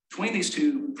 between these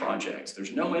two projects,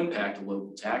 there's no impact to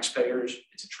local taxpayers.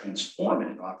 It's a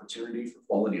transformative opportunity for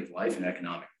quality of life and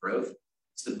economic growth.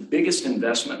 It's the biggest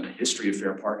investment in the history of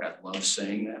Fair Park. I love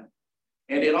saying that.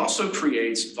 And it also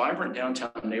creates vibrant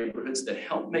downtown neighborhoods that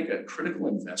help make a critical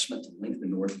investment to link the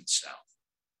North and South.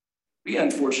 We,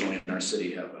 unfortunately, in our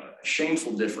city have a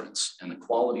shameful difference in the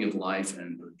quality of life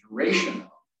and the duration of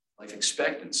life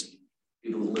expectancy.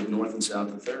 People who live north and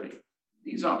south of 30.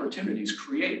 These opportunities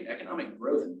create economic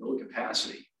growth and build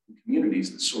capacity in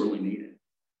communities that sorely need it.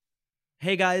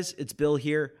 Hey guys, it's Bill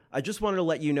here. I just wanted to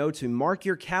let you know to mark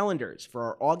your calendars for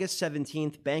our August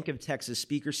 17th Bank of Texas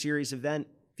Speaker Series event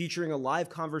featuring a live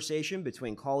conversation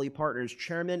between Cawley Partners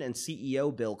Chairman and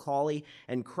CEO Bill Cawley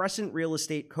and Crescent Real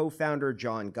Estate co-founder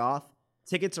John Goff.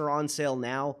 Tickets are on sale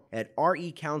now at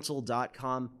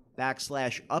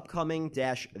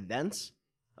recouncil.com/upcoming-events.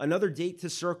 Another date to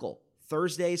circle,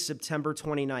 Thursday, September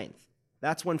 29th.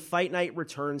 That's when Fight Night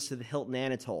returns to the Hilton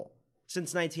Anatole.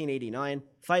 Since 1989,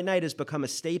 Fight Night has become a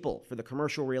staple for the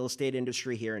commercial real estate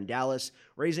industry here in Dallas,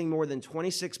 raising more than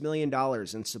 $26 million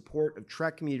in support of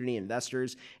Trek community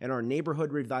investors and our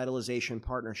neighborhood revitalization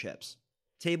partnerships.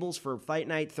 Tables for Fight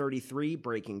Night 33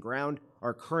 Breaking Ground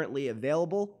are currently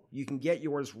available. You can get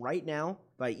yours right now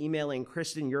by emailing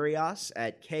Kristen Urias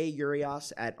at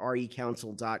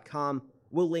kurias@recouncil.com.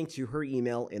 We'll link to her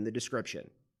email in the description.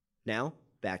 Now,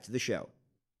 back to the show.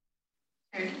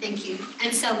 Thank you.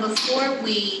 And so before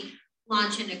we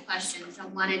launch into questions, I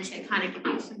wanted to kind of give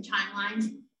you some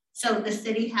timelines. So the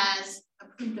city has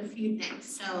approved a few things.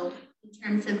 So in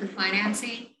terms of the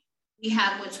financing, we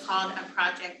have what's called a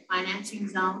project financing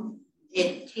zone.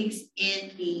 It takes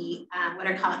in the what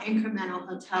are called incremental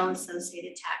hotel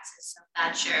associated taxes. So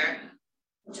that's your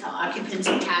hotel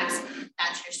occupancy tax,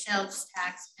 that's your sales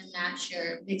tax, and that's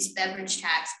your mixed beverage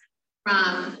tax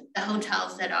from the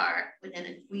hotels that are within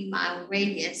a 3-mile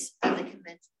radius of the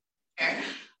convention center.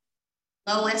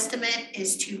 Low estimate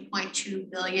is 2.2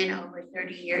 billion over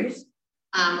 30 years.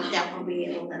 That will be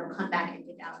able, that'll come back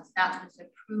into Dallas. That was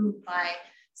approved by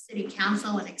City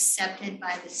Council and accepted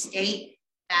by the state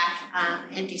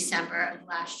back in December of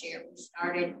last year. We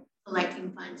started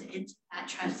collecting funds into that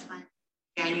trust fund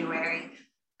in January.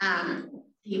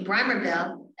 The Breimer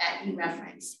bill that you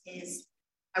referenced is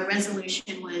a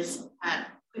resolution was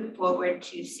put forward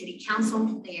to City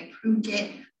Council. They approved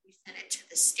it. We sent it to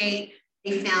the state.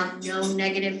 They found no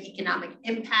negative economic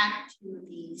impact to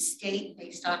the state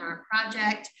based on our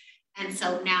project. And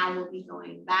so now we'll be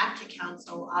going back to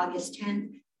council August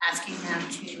 10th, asking them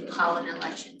to call an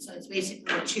election. So it's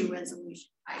basically a 2-resolution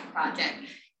type project.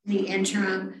 In the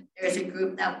interim, there's a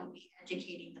group that will be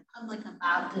educating the public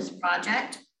about this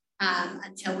project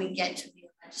until we get to the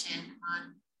election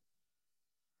on.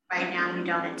 Right now, we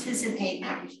don't anticipate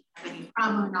that we should have any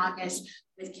problem in August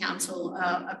with council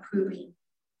approving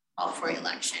all for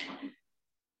election.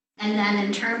 And then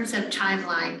in terms of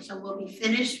timeline, so we'll be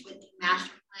finished with the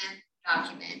master plan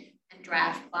document and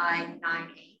draft by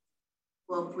 9/8.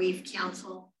 We'll brief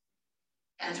council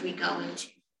as we go into,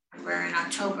 we're in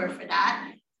October for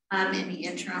that. In the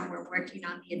interim, we're working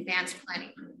on the advanced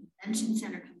planning for the convention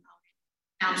center component.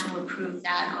 Council approved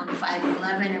that on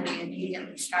 5/11 and we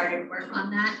immediately started work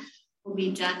on that. We'll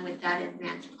be done with that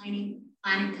advanced planning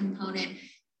component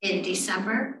in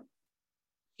December.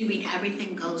 Assuming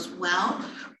everything goes well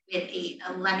with the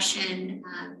election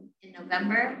in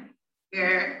November,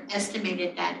 we're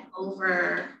estimated that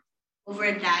over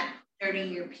that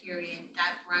 30-year period,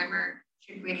 that Breimer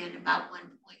should bring in about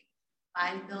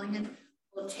 1.5 billion.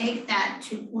 We'll take that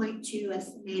 2.2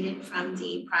 estimated from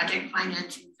the project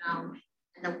financing zone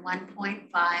and the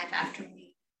 1.5 after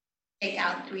we take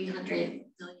out 300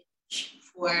 million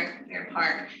for Fair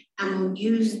Park, and we'll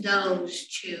use those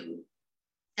to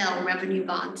sell revenue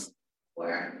bonds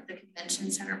for the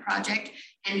convention center project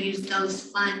and use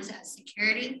those funds as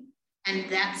security, and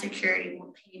that security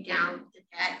will pay down the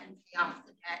debt and pay off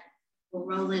the debt. We'll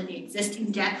roll in the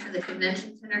existing debt for the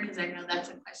convention center because I know that's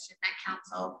a question that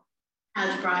council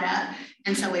has brought up,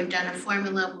 and so we've done a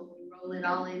formula where we roll it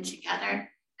all in together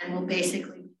and we'll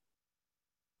basically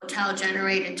hotel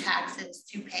generated taxes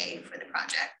to pay for the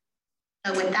project.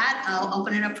 So with that, I'll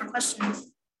open it up for questions.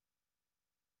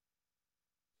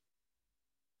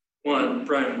 One,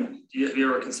 Brian, have you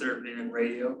ever considered being in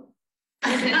radio?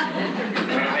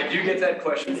 I do get that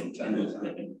question from time to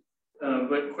time.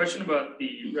 But question about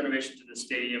the renovation to the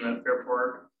stadium at Fair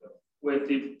Park, with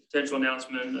the potential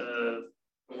announcement of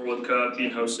the World Cup being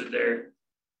hosted there,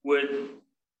 would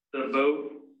the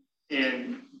vote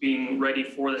and being ready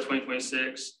for the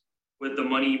 2026, would the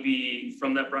money be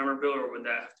from that Breimer bill, or would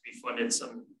that have to be funded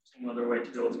some other way to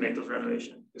be able to make those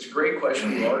renovations? It's a great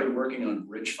question. We're already working on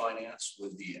bridge finance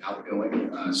with the outgoing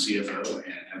CFO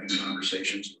and having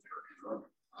conversations with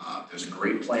her. There's a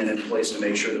great plan in place to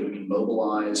make sure that we can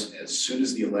mobilize as soon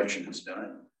as the election is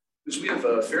done, because we have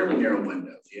a fairly narrow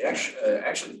window.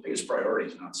 Actually, the biggest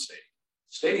priority is not stadium.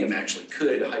 Stadium actually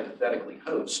could hypothetically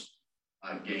host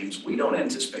games. We don't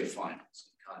anticipate finals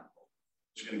in Cotton Bowl.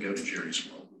 It's going to go to Jerry's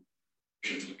World.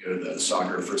 We go to the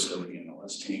soccer Frisco with the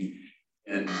MLS team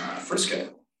in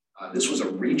Frisco. This was a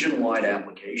region-wide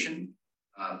application.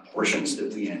 Portions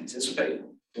that we anticipate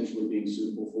potentially being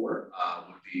suitable for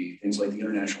would be things like the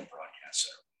International Broadcast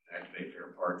Center, activate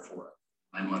Fair Park for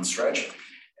a 9-month stretch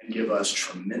and give us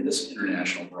tremendous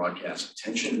international broadcast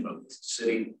attention, both the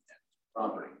city and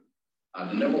property.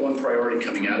 The number one priority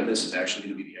coming out of this is actually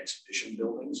going to be the exhibition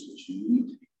buildings, which need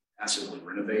to be massively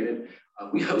renovated.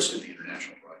 We hosted the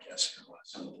International Broadcast Center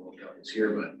last time the World Cup was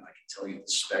here, but I can tell you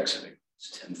the specs have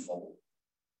increased tenfold.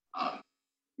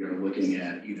 We're looking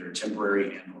at either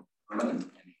temporary and permanent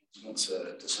enhancements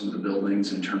to some of the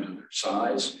buildings in terms of their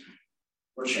size,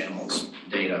 or channels,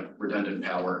 data, redundant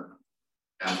power,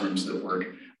 bathrooms that work.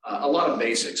 A lot of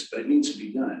basics, but it needs to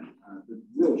be done. The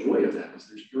real joy of that is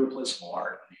there's irreplaceable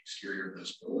art on the exterior of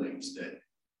those buildings that,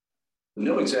 with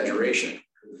no exaggeration,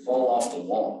 could fall off the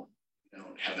wall. You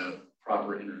don't have a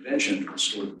proper intervention to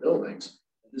restore the buildings.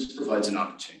 This provides an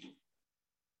opportunity.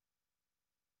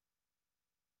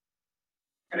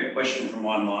 I had a question from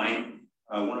online.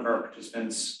 One of our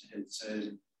participants had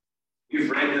said, "You've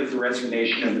read of the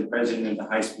resignation of the president of the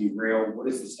high-speed rail. What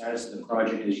is the status of the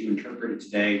project as you interpret it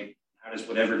today? how does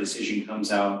whatever decision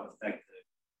comes out affect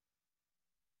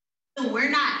the? So we're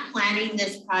not planning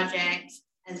this project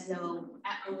as though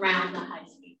around the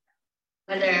high-speed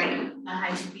rail. Whether the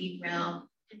high-speed rail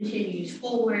continues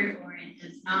forward or it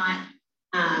does not,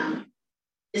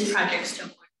 this project's still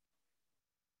going.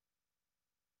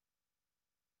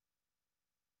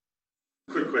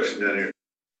 Quick question down here.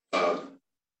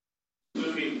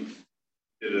 Assuming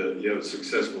you have a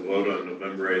successful vote on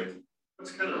November 8th,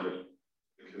 what's kind of the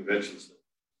convention stuff?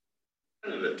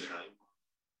 Kind of the time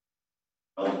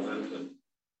development and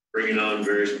bringing on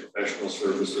various professional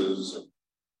services.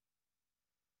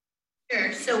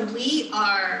 Sure. So we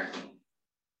are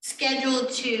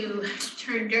scheduled to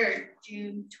turn dirt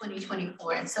June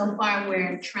 2024. And so far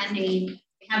we're trending.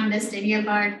 We haven't missed any of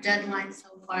our deadlines so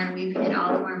far. We've hit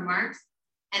all of our marks.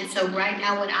 And so right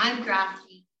now what I'm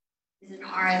drafting is an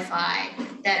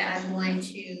RFI that I'm going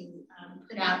to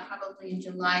put out probably in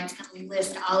July. It's going to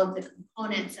list all of the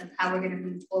components of how we're going to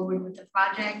move forward with the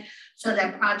project so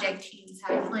that project teams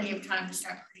have plenty of time to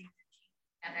start putting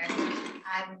their team together.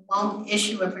 I won't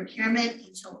issue a procurement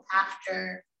until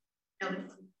after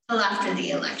the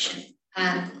election.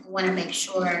 I want to make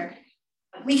sure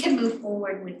we can move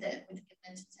forward with the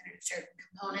convention center, certain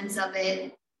components of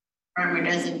it. Farmer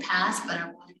doesn't pass, but I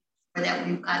want to make sure that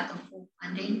we've got the full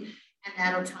funding, and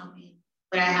that'll tell me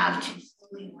what I have to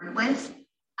fully work with.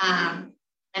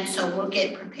 And so we'll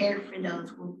get prepared for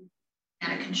those. We'll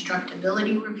at a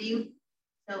constructability review.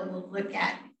 So we'll look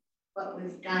at what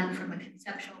was done from a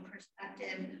conceptual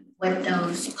perspective, what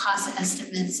those cost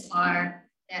estimates are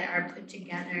that are put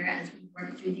together as we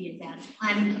work through the advanced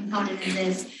planning component of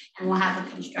this, and we'll have a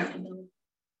constructability.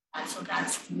 So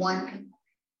that's one component.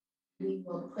 We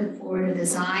will put forward a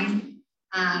design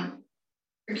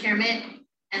procurement,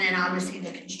 and then obviously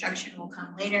the construction will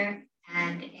come later,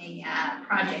 and a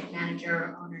project manager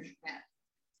or owner's rep.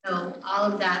 So all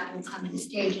of that will come in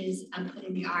stages. I'm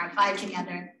putting the RFI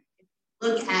together.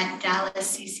 Look at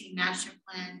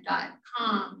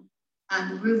DallasCCMasterPlan.com.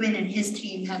 Ruben and his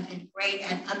team have been great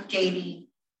at updating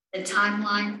the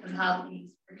timeline of how these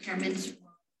procurements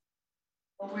will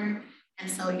forward. And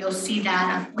so you'll see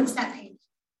that. What's that page?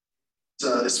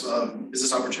 This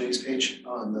business opportunities page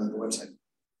on the website.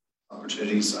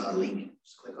 Opportunities link.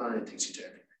 Just click on it, it takes you to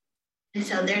everything. And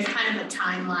so there's kind of a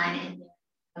timeline in there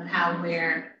of how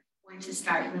we're going to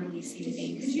start releasing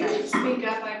things. Could you speak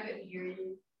up? I couldn't hear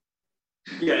you.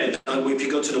 Yeah, if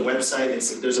you go to the website,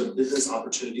 there's a business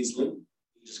opportunities link.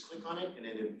 You just click on it, and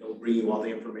then it'll bring you all the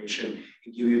information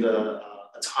and give you a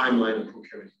timeline of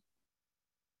procurement.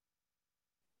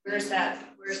 Where's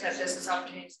that business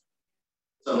opportunities?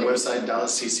 So the website,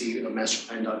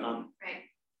 DallasCCMasterPlan.com. Right,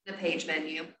 the page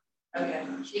menu. Okay.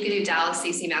 You can do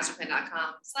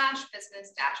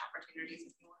DallasCCMasterPlan.com/business-opportunities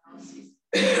if you want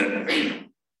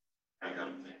I got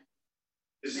it.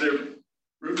 Is there,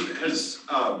 has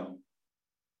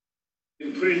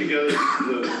in putting together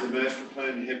the master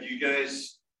plan, have you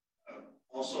guys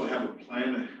also have a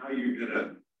plan of how you're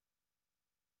gonna,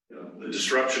 the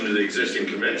disruption to the existing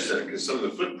convention center, because some of the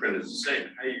footprint is the same.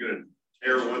 How are you gonna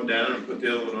tear one down and put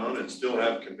the other one on and still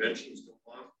have conventions go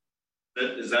on?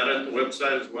 Is that at the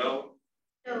website as well?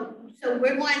 So I'm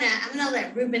gonna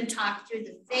let Ruben talk through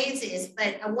the phases,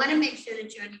 but I want to make sure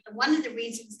that one of the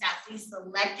reasons that we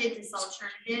selected this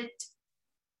alternative,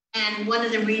 and one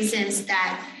of the reasons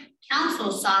that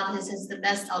council saw this as the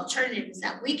best alternative, is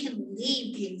that we can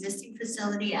leave the existing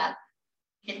facility up,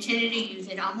 continue to use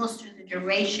it almost through the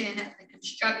duration of the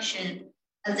construction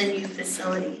of the new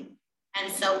facility.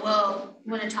 And so we'll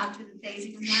want to talk through the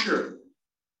phasing of that. Sure.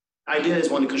 Idea is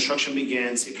when the construction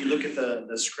begins, if you look at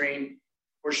the screen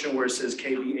portion where it says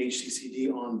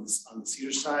KBHCCD on the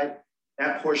Cedar side,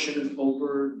 that portion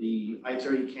over the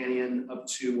I-30 Canyon up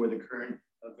to where the current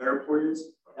Veraport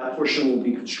is, that portion will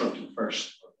be constructed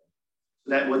first.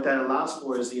 What that allows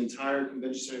for is the entire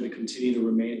convention center to continue to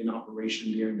remain in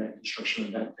operation during that construction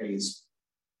of that phase.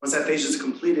 Once that phase is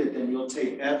completed, then you'll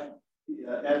take F, E,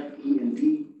 and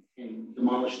D and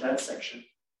demolish that section.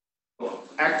 You'll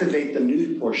activate the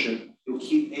new portion. You'll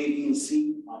keep A, B, and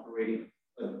C operating,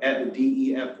 but the D,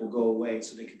 E, F will go away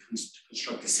so they can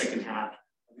construct the second half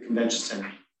of the convention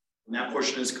center. When that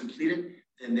portion is completed,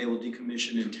 then they will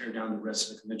decommission and tear down the rest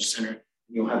of the convention center, and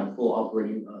you'll have a full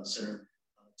operating center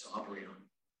to operate on.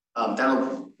 I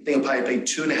think it'll probably take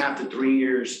 2.5 to 3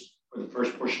 years for the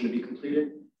first portion to be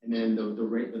completed, and then the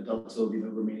delta will be the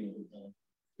remaining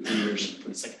 2 years for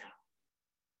the second half.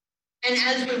 And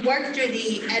as we work through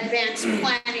the advanced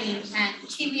planning, and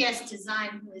TVS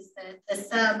Design, who is the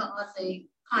sub of the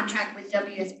contract with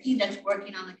WSP that's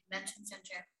working on the convention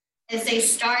center, as they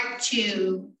start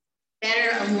to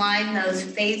better align those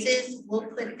phases, we'll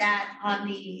put that on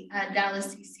the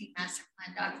Dallas CC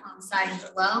masterplan.com site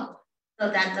as well, so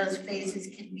that those phases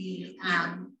can be,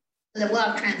 so that we'll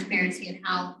have transparency in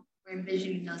how we're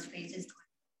envisioning those phases.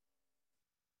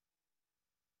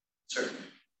 Sir.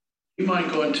 You mind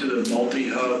going to the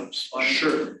multi-hub slide?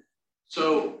 Sure.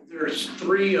 So there's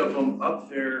 3 of them up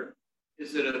there.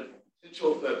 Is it a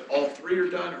potential that all 3 are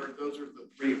done, or those are the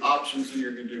 3 options and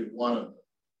you're gonna do one of them?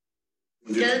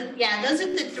 Those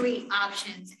are the 3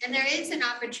 options. And there is an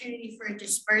opportunity for a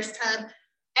dispersed hub.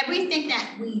 Everything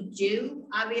that we do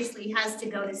obviously has to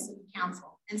go to city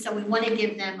council. And so we want to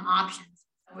give them options.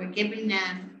 So we're giving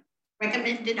them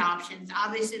recommended options.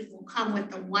 Obviously, it will come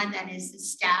with the one that is the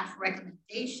staff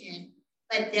recommendation,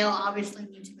 but they'll obviously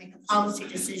need to make a policy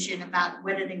decision about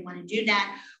whether they want to do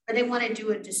that or they want to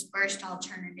do a dispersed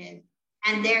alternative.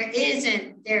 And there is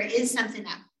something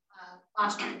that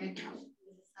Foster for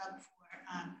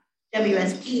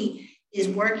WSP is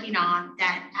working on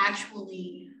that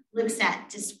actually looks at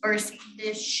dispersing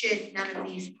this should none of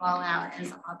these fall out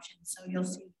as options. So you'll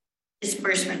see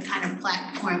disbursement kind of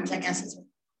platforms, I guess is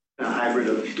a hybrid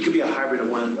of, it could be a hybrid of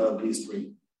one of these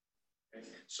 3. Okay?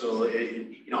 So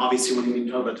obviously when you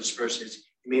talk about dispersions,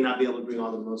 you may not be able to bring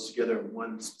all the nodes together in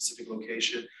one specific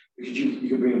location, because you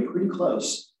can bring them pretty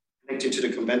close, connected to the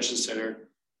convention center,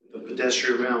 the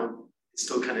pedestrian realm. It's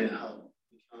still kind of hub.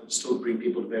 Still bring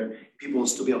people to bear. People will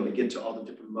still be able to get to all the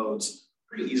different modes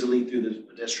pretty easily through the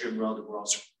pedestrian rail that we're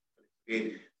also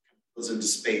creating goes into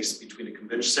space between the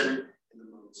convention center and the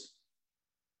modes.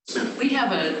 So, we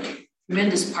have a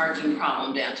tremendous parking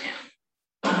problem downtown.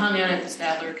 I hung out at the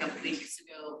Statler a couple of weeks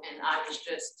ago, and I was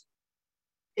just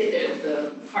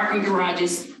the parking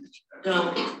garages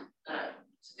don't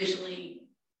sufficiently.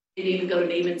 Didn't even go to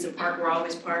Neiman's and park where I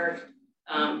always park.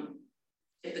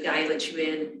 If the guy lets you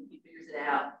in, it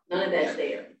out. None of that's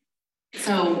there.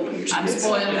 So I'm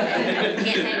spoiled. I can't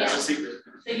hang out. So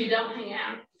you don't hang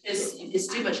out. It's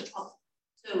too much trouble.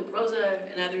 So Rosa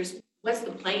and others, what's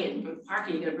the plan for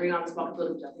parking? You're going to bring on this bulk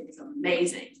building, which I think is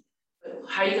amazing. But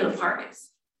how are you going to park us?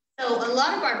 So a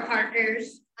lot of our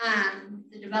partners,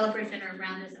 the developers that are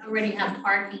around us already have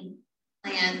parking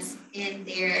plans in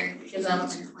their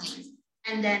development plans.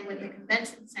 And then with the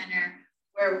convention center,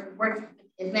 we're working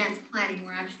with advanced planning.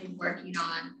 We're actually working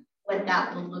on what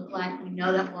that will look like. We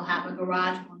know that we'll have a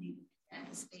garage. We'll need to have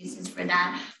the spaces for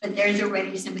that. But there's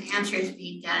already some answers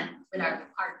being done with our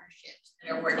partnerships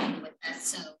that are working with us.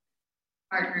 So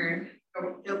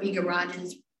there'll be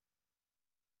garages.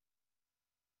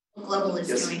 Global is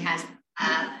doing has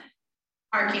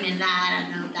parking in that.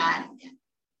 I know that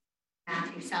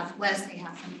Matthew Southwest, they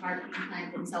have some parking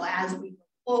plans. And so as we go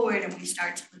forward and we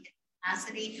start to look at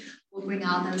capacity, we'll bring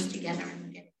all those together and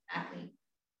look at exactly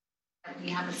that we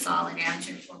have a solid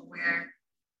answer for where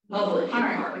Global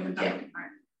park.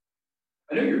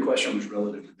 I know your question was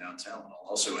relative to downtown. I'll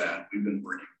also add, we've been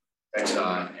working with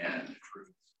XDOT and the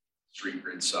street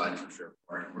grid side for Fair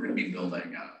Park. We're going to be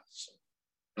building some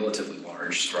relatively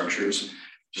large structures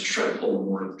just to try to pull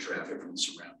more of the traffic from the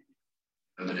surrounding.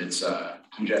 So that it's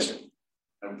congested.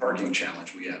 We have a parking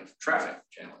challenge. We have traffic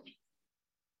challenge.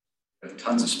 We have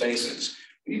tons of spaces.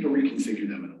 We need to reconfigure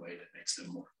them in a way that makes them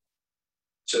more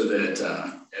so that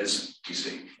as we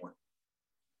see more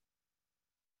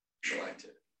commercial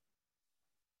activity.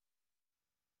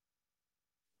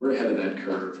 We're ahead of that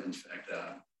curve. In fact,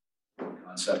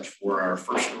 concept for our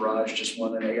first garage just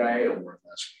won an AIA award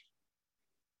last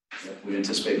week. We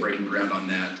anticipate breaking ground on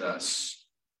that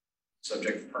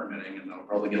subject to permitting, and that'll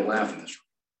probably get a laugh in this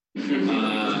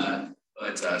room.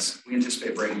 But we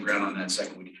anticipate breaking ground on that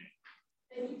second week.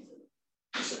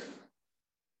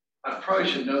 I probably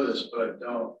should know this, but I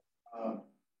don't.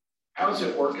 How's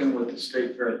it working with the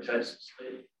State Fair of Texas?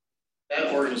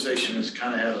 That organization has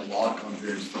kind of had a lock on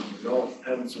various things. Are y'all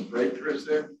having some breakthroughs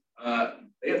there?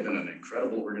 They have been an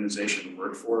incredible organization to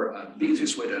work for. The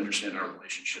easiest way to understand our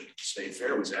relationship to the State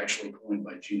Fair was actually coined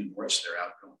by Gina Norris, their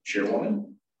outgoing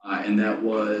chairwoman, and that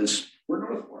was, we're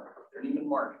Northport, they're Neiman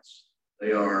Marcus.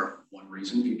 They are one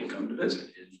reason people come to visit,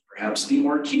 is perhaps the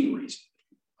marquee reason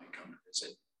people might come to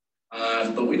visit.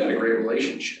 But we've had a great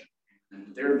relationship.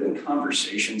 And there have been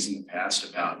conversations in the past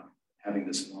about having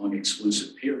this long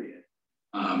exclusive period.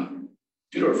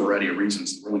 Due to a variety of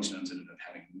reasons, the Rolling Stones ended up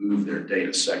having to move their date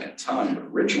a second time, but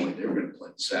originally they were going to play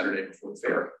the Saturday before the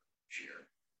fair this year.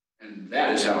 And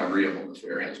that is how agreeable the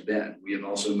fair has been. We have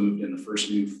also moved in the first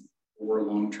new 4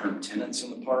 long-term tenants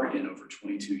in the park in over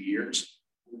 22 years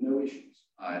with no issues.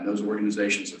 And those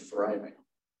organizations are thriving.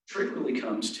 The trick really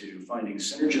comes to finding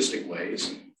synergistic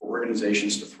ways for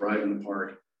organizations to thrive in the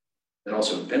park that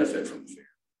also benefit from the fair.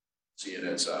 See it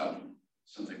as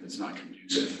something that's not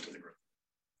conducive to the growth.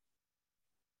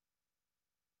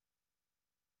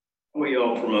 How will you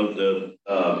all promote the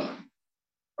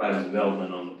private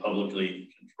development on the publicly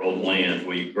controlled land?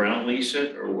 Will you ground lease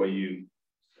it or will you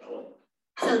sell it?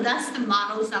 So that's the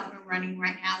models that we're running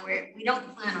right now, where we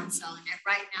don't plan on selling it.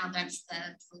 Right now, that's the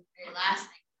very last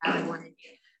thing I would want to do.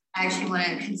 I actually want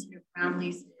to consider ground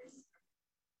leases.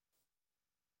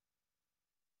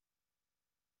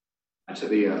 To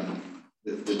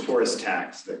the tourist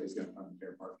tax that is going to fund the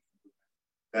Fair Park,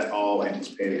 that all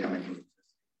anticipated coming from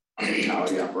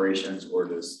hospitality operations, or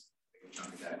does a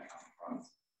chunk of that come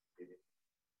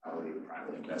from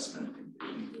private investment?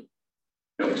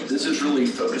 No, this is really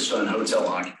focused on hotel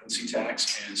occupancy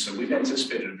tax, and so we've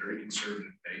anticipated a very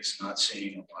conservative base, not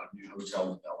seeing a lot of new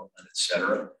hotel development, et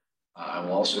cetera. I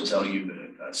will also tell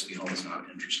you that City Hall is not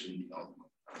interested in development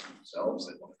themselves.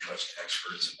 They want to trust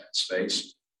experts in that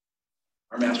space.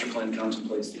 Our master plan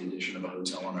contemplates the addition of a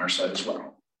hotel on our site as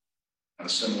well. Have a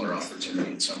similar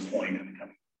opportunity at some point in the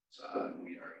coming years.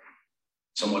 We are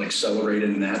somewhat accelerated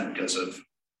in that because of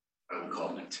what I would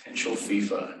call potential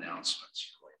FIFA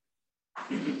announcements.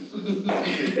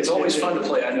 It's always fun to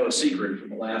play I Know a Secret for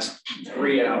the last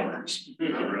 3 hours.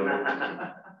 Not really.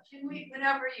 Can we,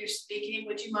 whenever you're speaking,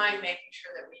 would you mind making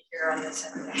sure that we hear on this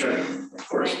end? Sure, of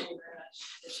course. Thank you very much.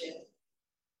 Appreciate it.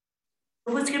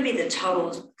 Well, what's going to be the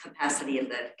total capacity of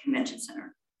the convention center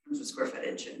in terms of square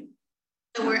footage? And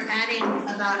So we're adding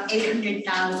about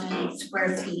 800,000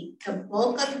 square feet. The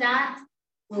bulk of that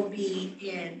will be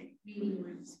in meeting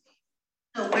room space.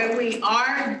 So where we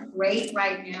are great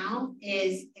right now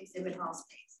is exhibit hall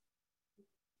space.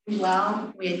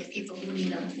 Well, with people who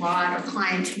need a lot, or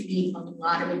clients who need a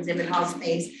lot of exhibit hall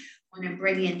space, want to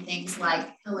bring in things like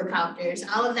helicopters,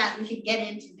 all of that we could get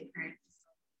into the current.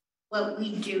 What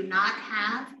we do not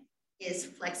have is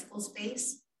flexible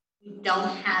space. We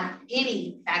don't have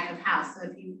any back of house. So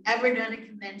if you've ever done a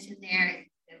convention there, if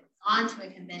you've gone to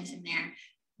a convention there,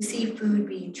 you see food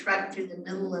being trucked through the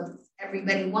middle of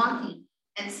everybody walking.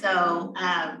 And so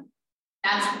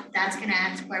that's going to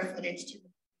add square footage to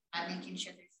by making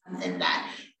sure there's something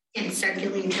that can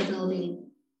circulate the building.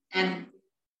 And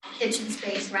kitchen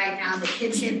space right now, the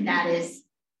kitchen that is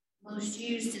most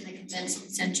used in the convention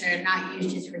center, not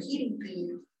used just for heating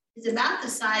food, is about the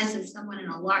size of someone in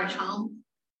a large home.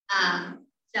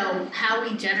 So how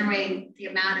we generate the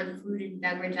amount of food and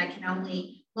beverage,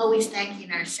 I'm always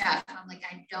thanking our chef. I'm like,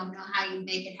 I don't know how you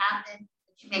make it happen,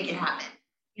 but you make it happen.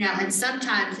 You know, and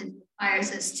sometimes it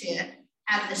requires us to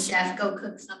have the chef go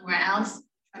cook somewhere else,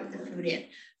 truck the food in.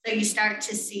 So you start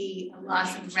to see a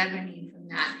loss of revenue from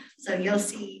that. So you'll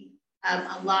see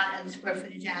a lot of square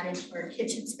footage added for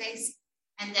kitchen space.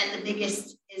 And then the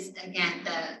biggest is, again,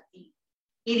 the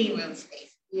eating room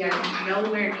space. We are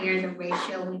nowhere near the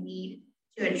ratio we need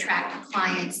to attract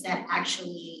clients that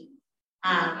actually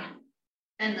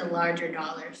spend the larger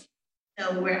dollars.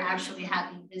 So we're actually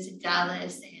having Visit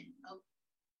Dallas and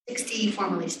 60,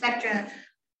 formerly Spectra,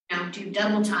 now do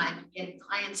double time getting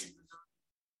clients in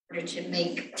order to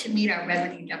meet our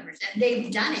revenue numbers. And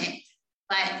they've done it,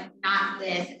 but not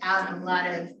without a lot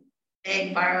of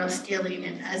beg, borrow, stealing,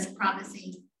 and us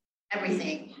promising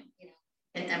everything, you know,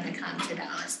 get them to come to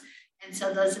Dallas. And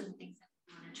so those are the things that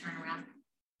we want to turn around.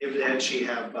 If actually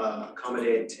have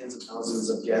accommodated tens of thousands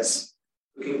of guests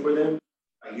cooking for them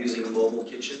by using mobile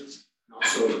kitchens, and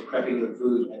also prepping the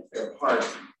food at Fair Park,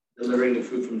 delivering the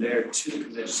food from there to the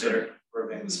convention center for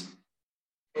events.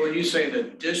 When you say an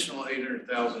additional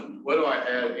 800,000, what do I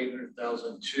add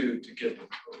 800,000 to get the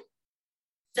total?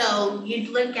 So you'd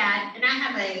look at, and I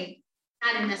have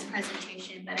not in this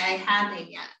presentation, but I have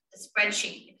a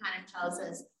spreadsheet that kind of tells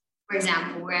us, for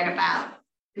example, we're at about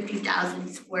 50,000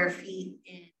 square feet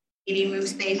in eating room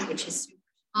space, which is super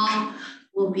small.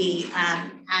 We'll be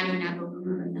adding, I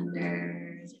believe,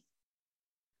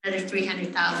 another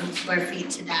 300,000 square feet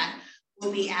to that.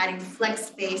 We'll be adding flex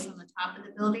space on the top of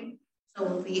the building. So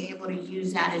we'll be able to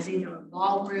use that as either a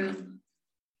ballroom,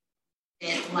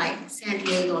 like San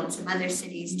Diego and some other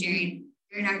cities during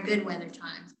our good weather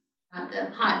times, not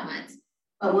the hot months.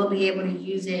 But we'll be able to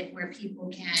use it where people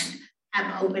can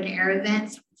have open air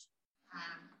events, which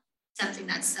something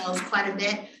that sells quite a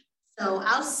bit. So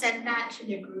I'll send that to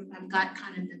the group. I've got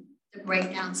kind of the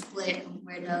breakdown split of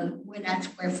where that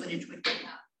square footage would go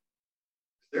out.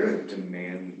 Is there a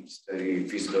demand study,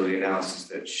 feasibility analysis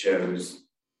that shows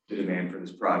the demand for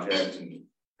this project, and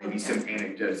maybe some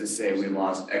anecdotes to say we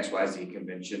lost XYZ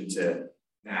convention to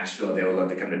Nashville, they would love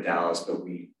to come to Dallas, but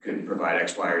we couldn't provide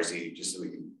X, Y, or Z, just so we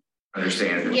can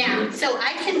understand. Yeah, so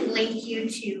I can link you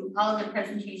to all the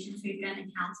presentations we've done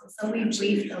in council. So we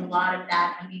briefed a lot of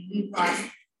that. I mean, we've lost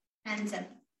tens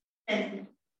and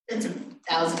tens of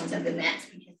thousands of events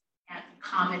because we can't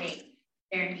accommodate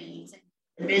their needs.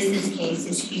 The business case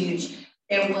is huge.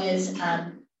 There was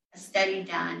a study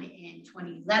done in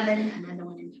 2011, another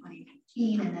one in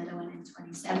 2015, another one in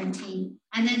 2017,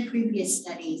 and then previous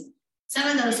studies. Some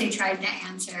of those they tried to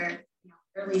answer,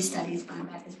 early studies going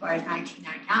back as far as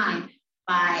 1999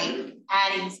 by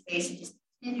adding space and just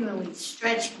continually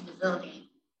stretching the building.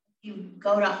 If you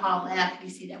go to Hall F, you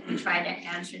see that we tried to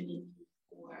answer the need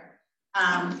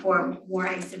for more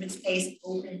exhibit space,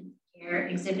 open air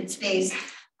exhibit space.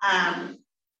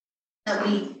 That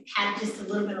we had just a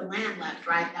little bit of land left,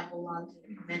 right, that belonged to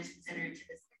the convention center and to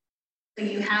the city. So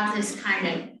you have this kind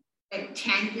of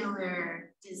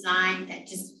rectangular design that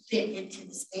just fit into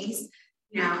the space,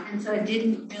 and so it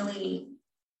didn't really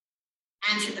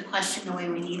answer the question the way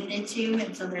we needed it to.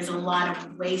 And so there's a lot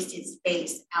of wasted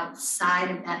space outside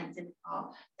of that exhibit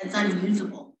hall that's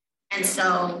unusable. And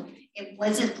so it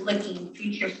wasn't looking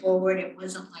future forward. It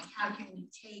wasn't like, how can we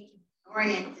take and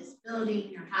orient this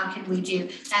building, or how can we do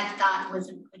that? Thought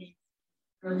wasn't put in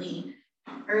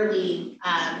early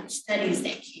studies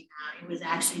that came out. It was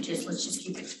actually just, let's just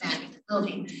keep expanding the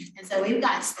building. And so we've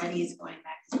got studies going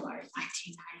back as far as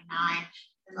 1999.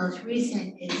 The most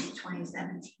recent is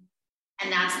 2017.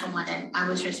 And that's the one that I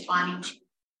was responding to,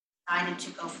 decided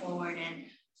to go forward and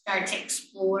start to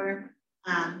explore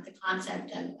the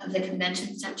concept of the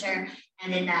convention center.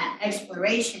 And in that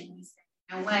exploration, we said,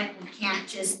 you know what, we can't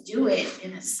just do it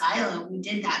in a silo. We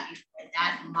did that before.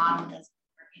 That model doesn't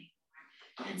work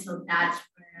anymore. And so that's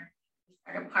where we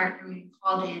started partnering,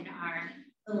 called in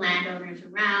the landowners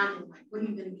around, and like, what are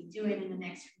you going to be doing in the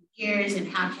next few years? And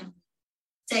how can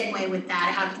we segue with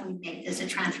that? How can we make this a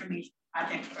transformation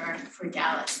project for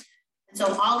Dallas? And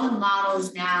so all the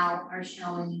models now are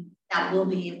showing that we'll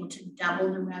be able to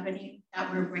double the revenue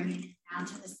that we're bringing down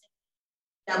to the city,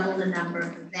 double the number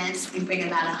of events. We bring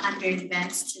about 100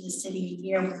 events to the city a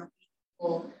year, where we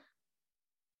will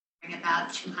bring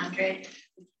about 200.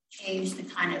 We change the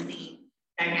kind of the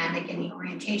dynamic and the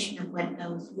orientation of what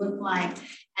those look like,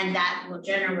 and that will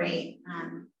generate,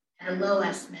 at a low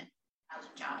estimate,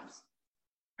 1,000 jobs,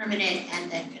 permanent and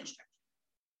then construction.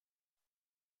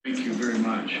 Thank you very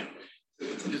much.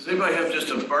 Does anybody have just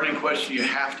a burning question you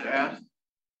have to ask?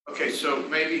 Okay, so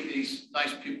maybe these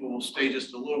nice people will stay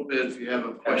just a little bit if you have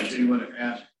a question you want to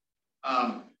ask.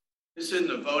 This isn't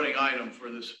a voting item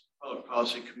for this Public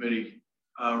Policy Committee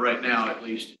right now, at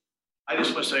least. I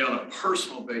just want to say on a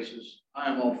personal basis,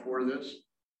 I am all for this.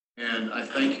 And I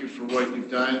thank you for what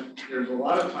you've done. There's a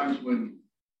lot of times when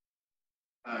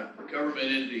government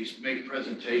entities make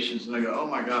presentations and I go, oh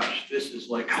my gosh, this is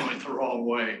like going the wrong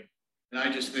way. And I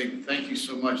just think, thank you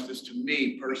so much. This to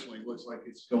me personally looks like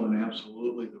it's going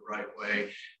absolutely the right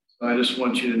way. So I just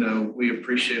want you to know, we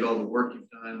appreciate all the work you've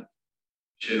done,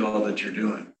 appreciate all that you're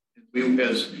doing. We,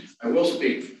 as I will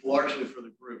speak largely for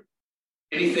the group,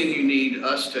 anything you need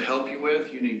us to help you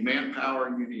with, you need manpower,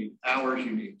 you need hours,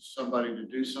 you need somebody to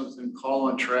do something, call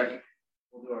on Trek.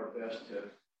 We'll do our best to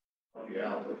help you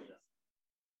out with that.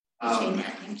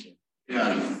 Thank you.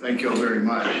 Yeah, thank you all very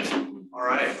much. All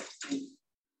right.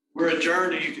 We're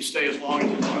adjourned and you can stay as long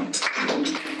as you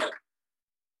want.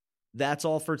 That's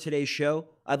all for today's show.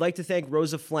 I'd like to thank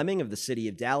Rosa Fleming of the City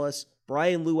of Dallas,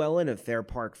 Brian Llewellyn of Fair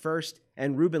Park First,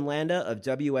 and Ruben Landa of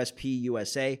WSP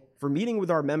USA for meeting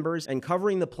with our members and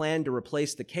covering the plan to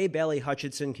replace the Kay Bailey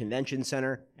Hutchinson Convention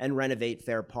Center and renovate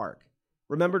Fair Park.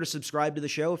 Remember to subscribe to the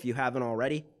show if you haven't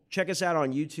already. Check us out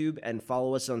on YouTube and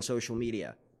follow us on social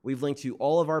media. We've linked to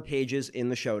all of our pages in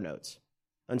the show notes.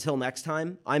 Until next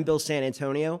time, I'm Bill San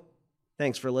Antonio.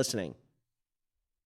 Thanks for listening.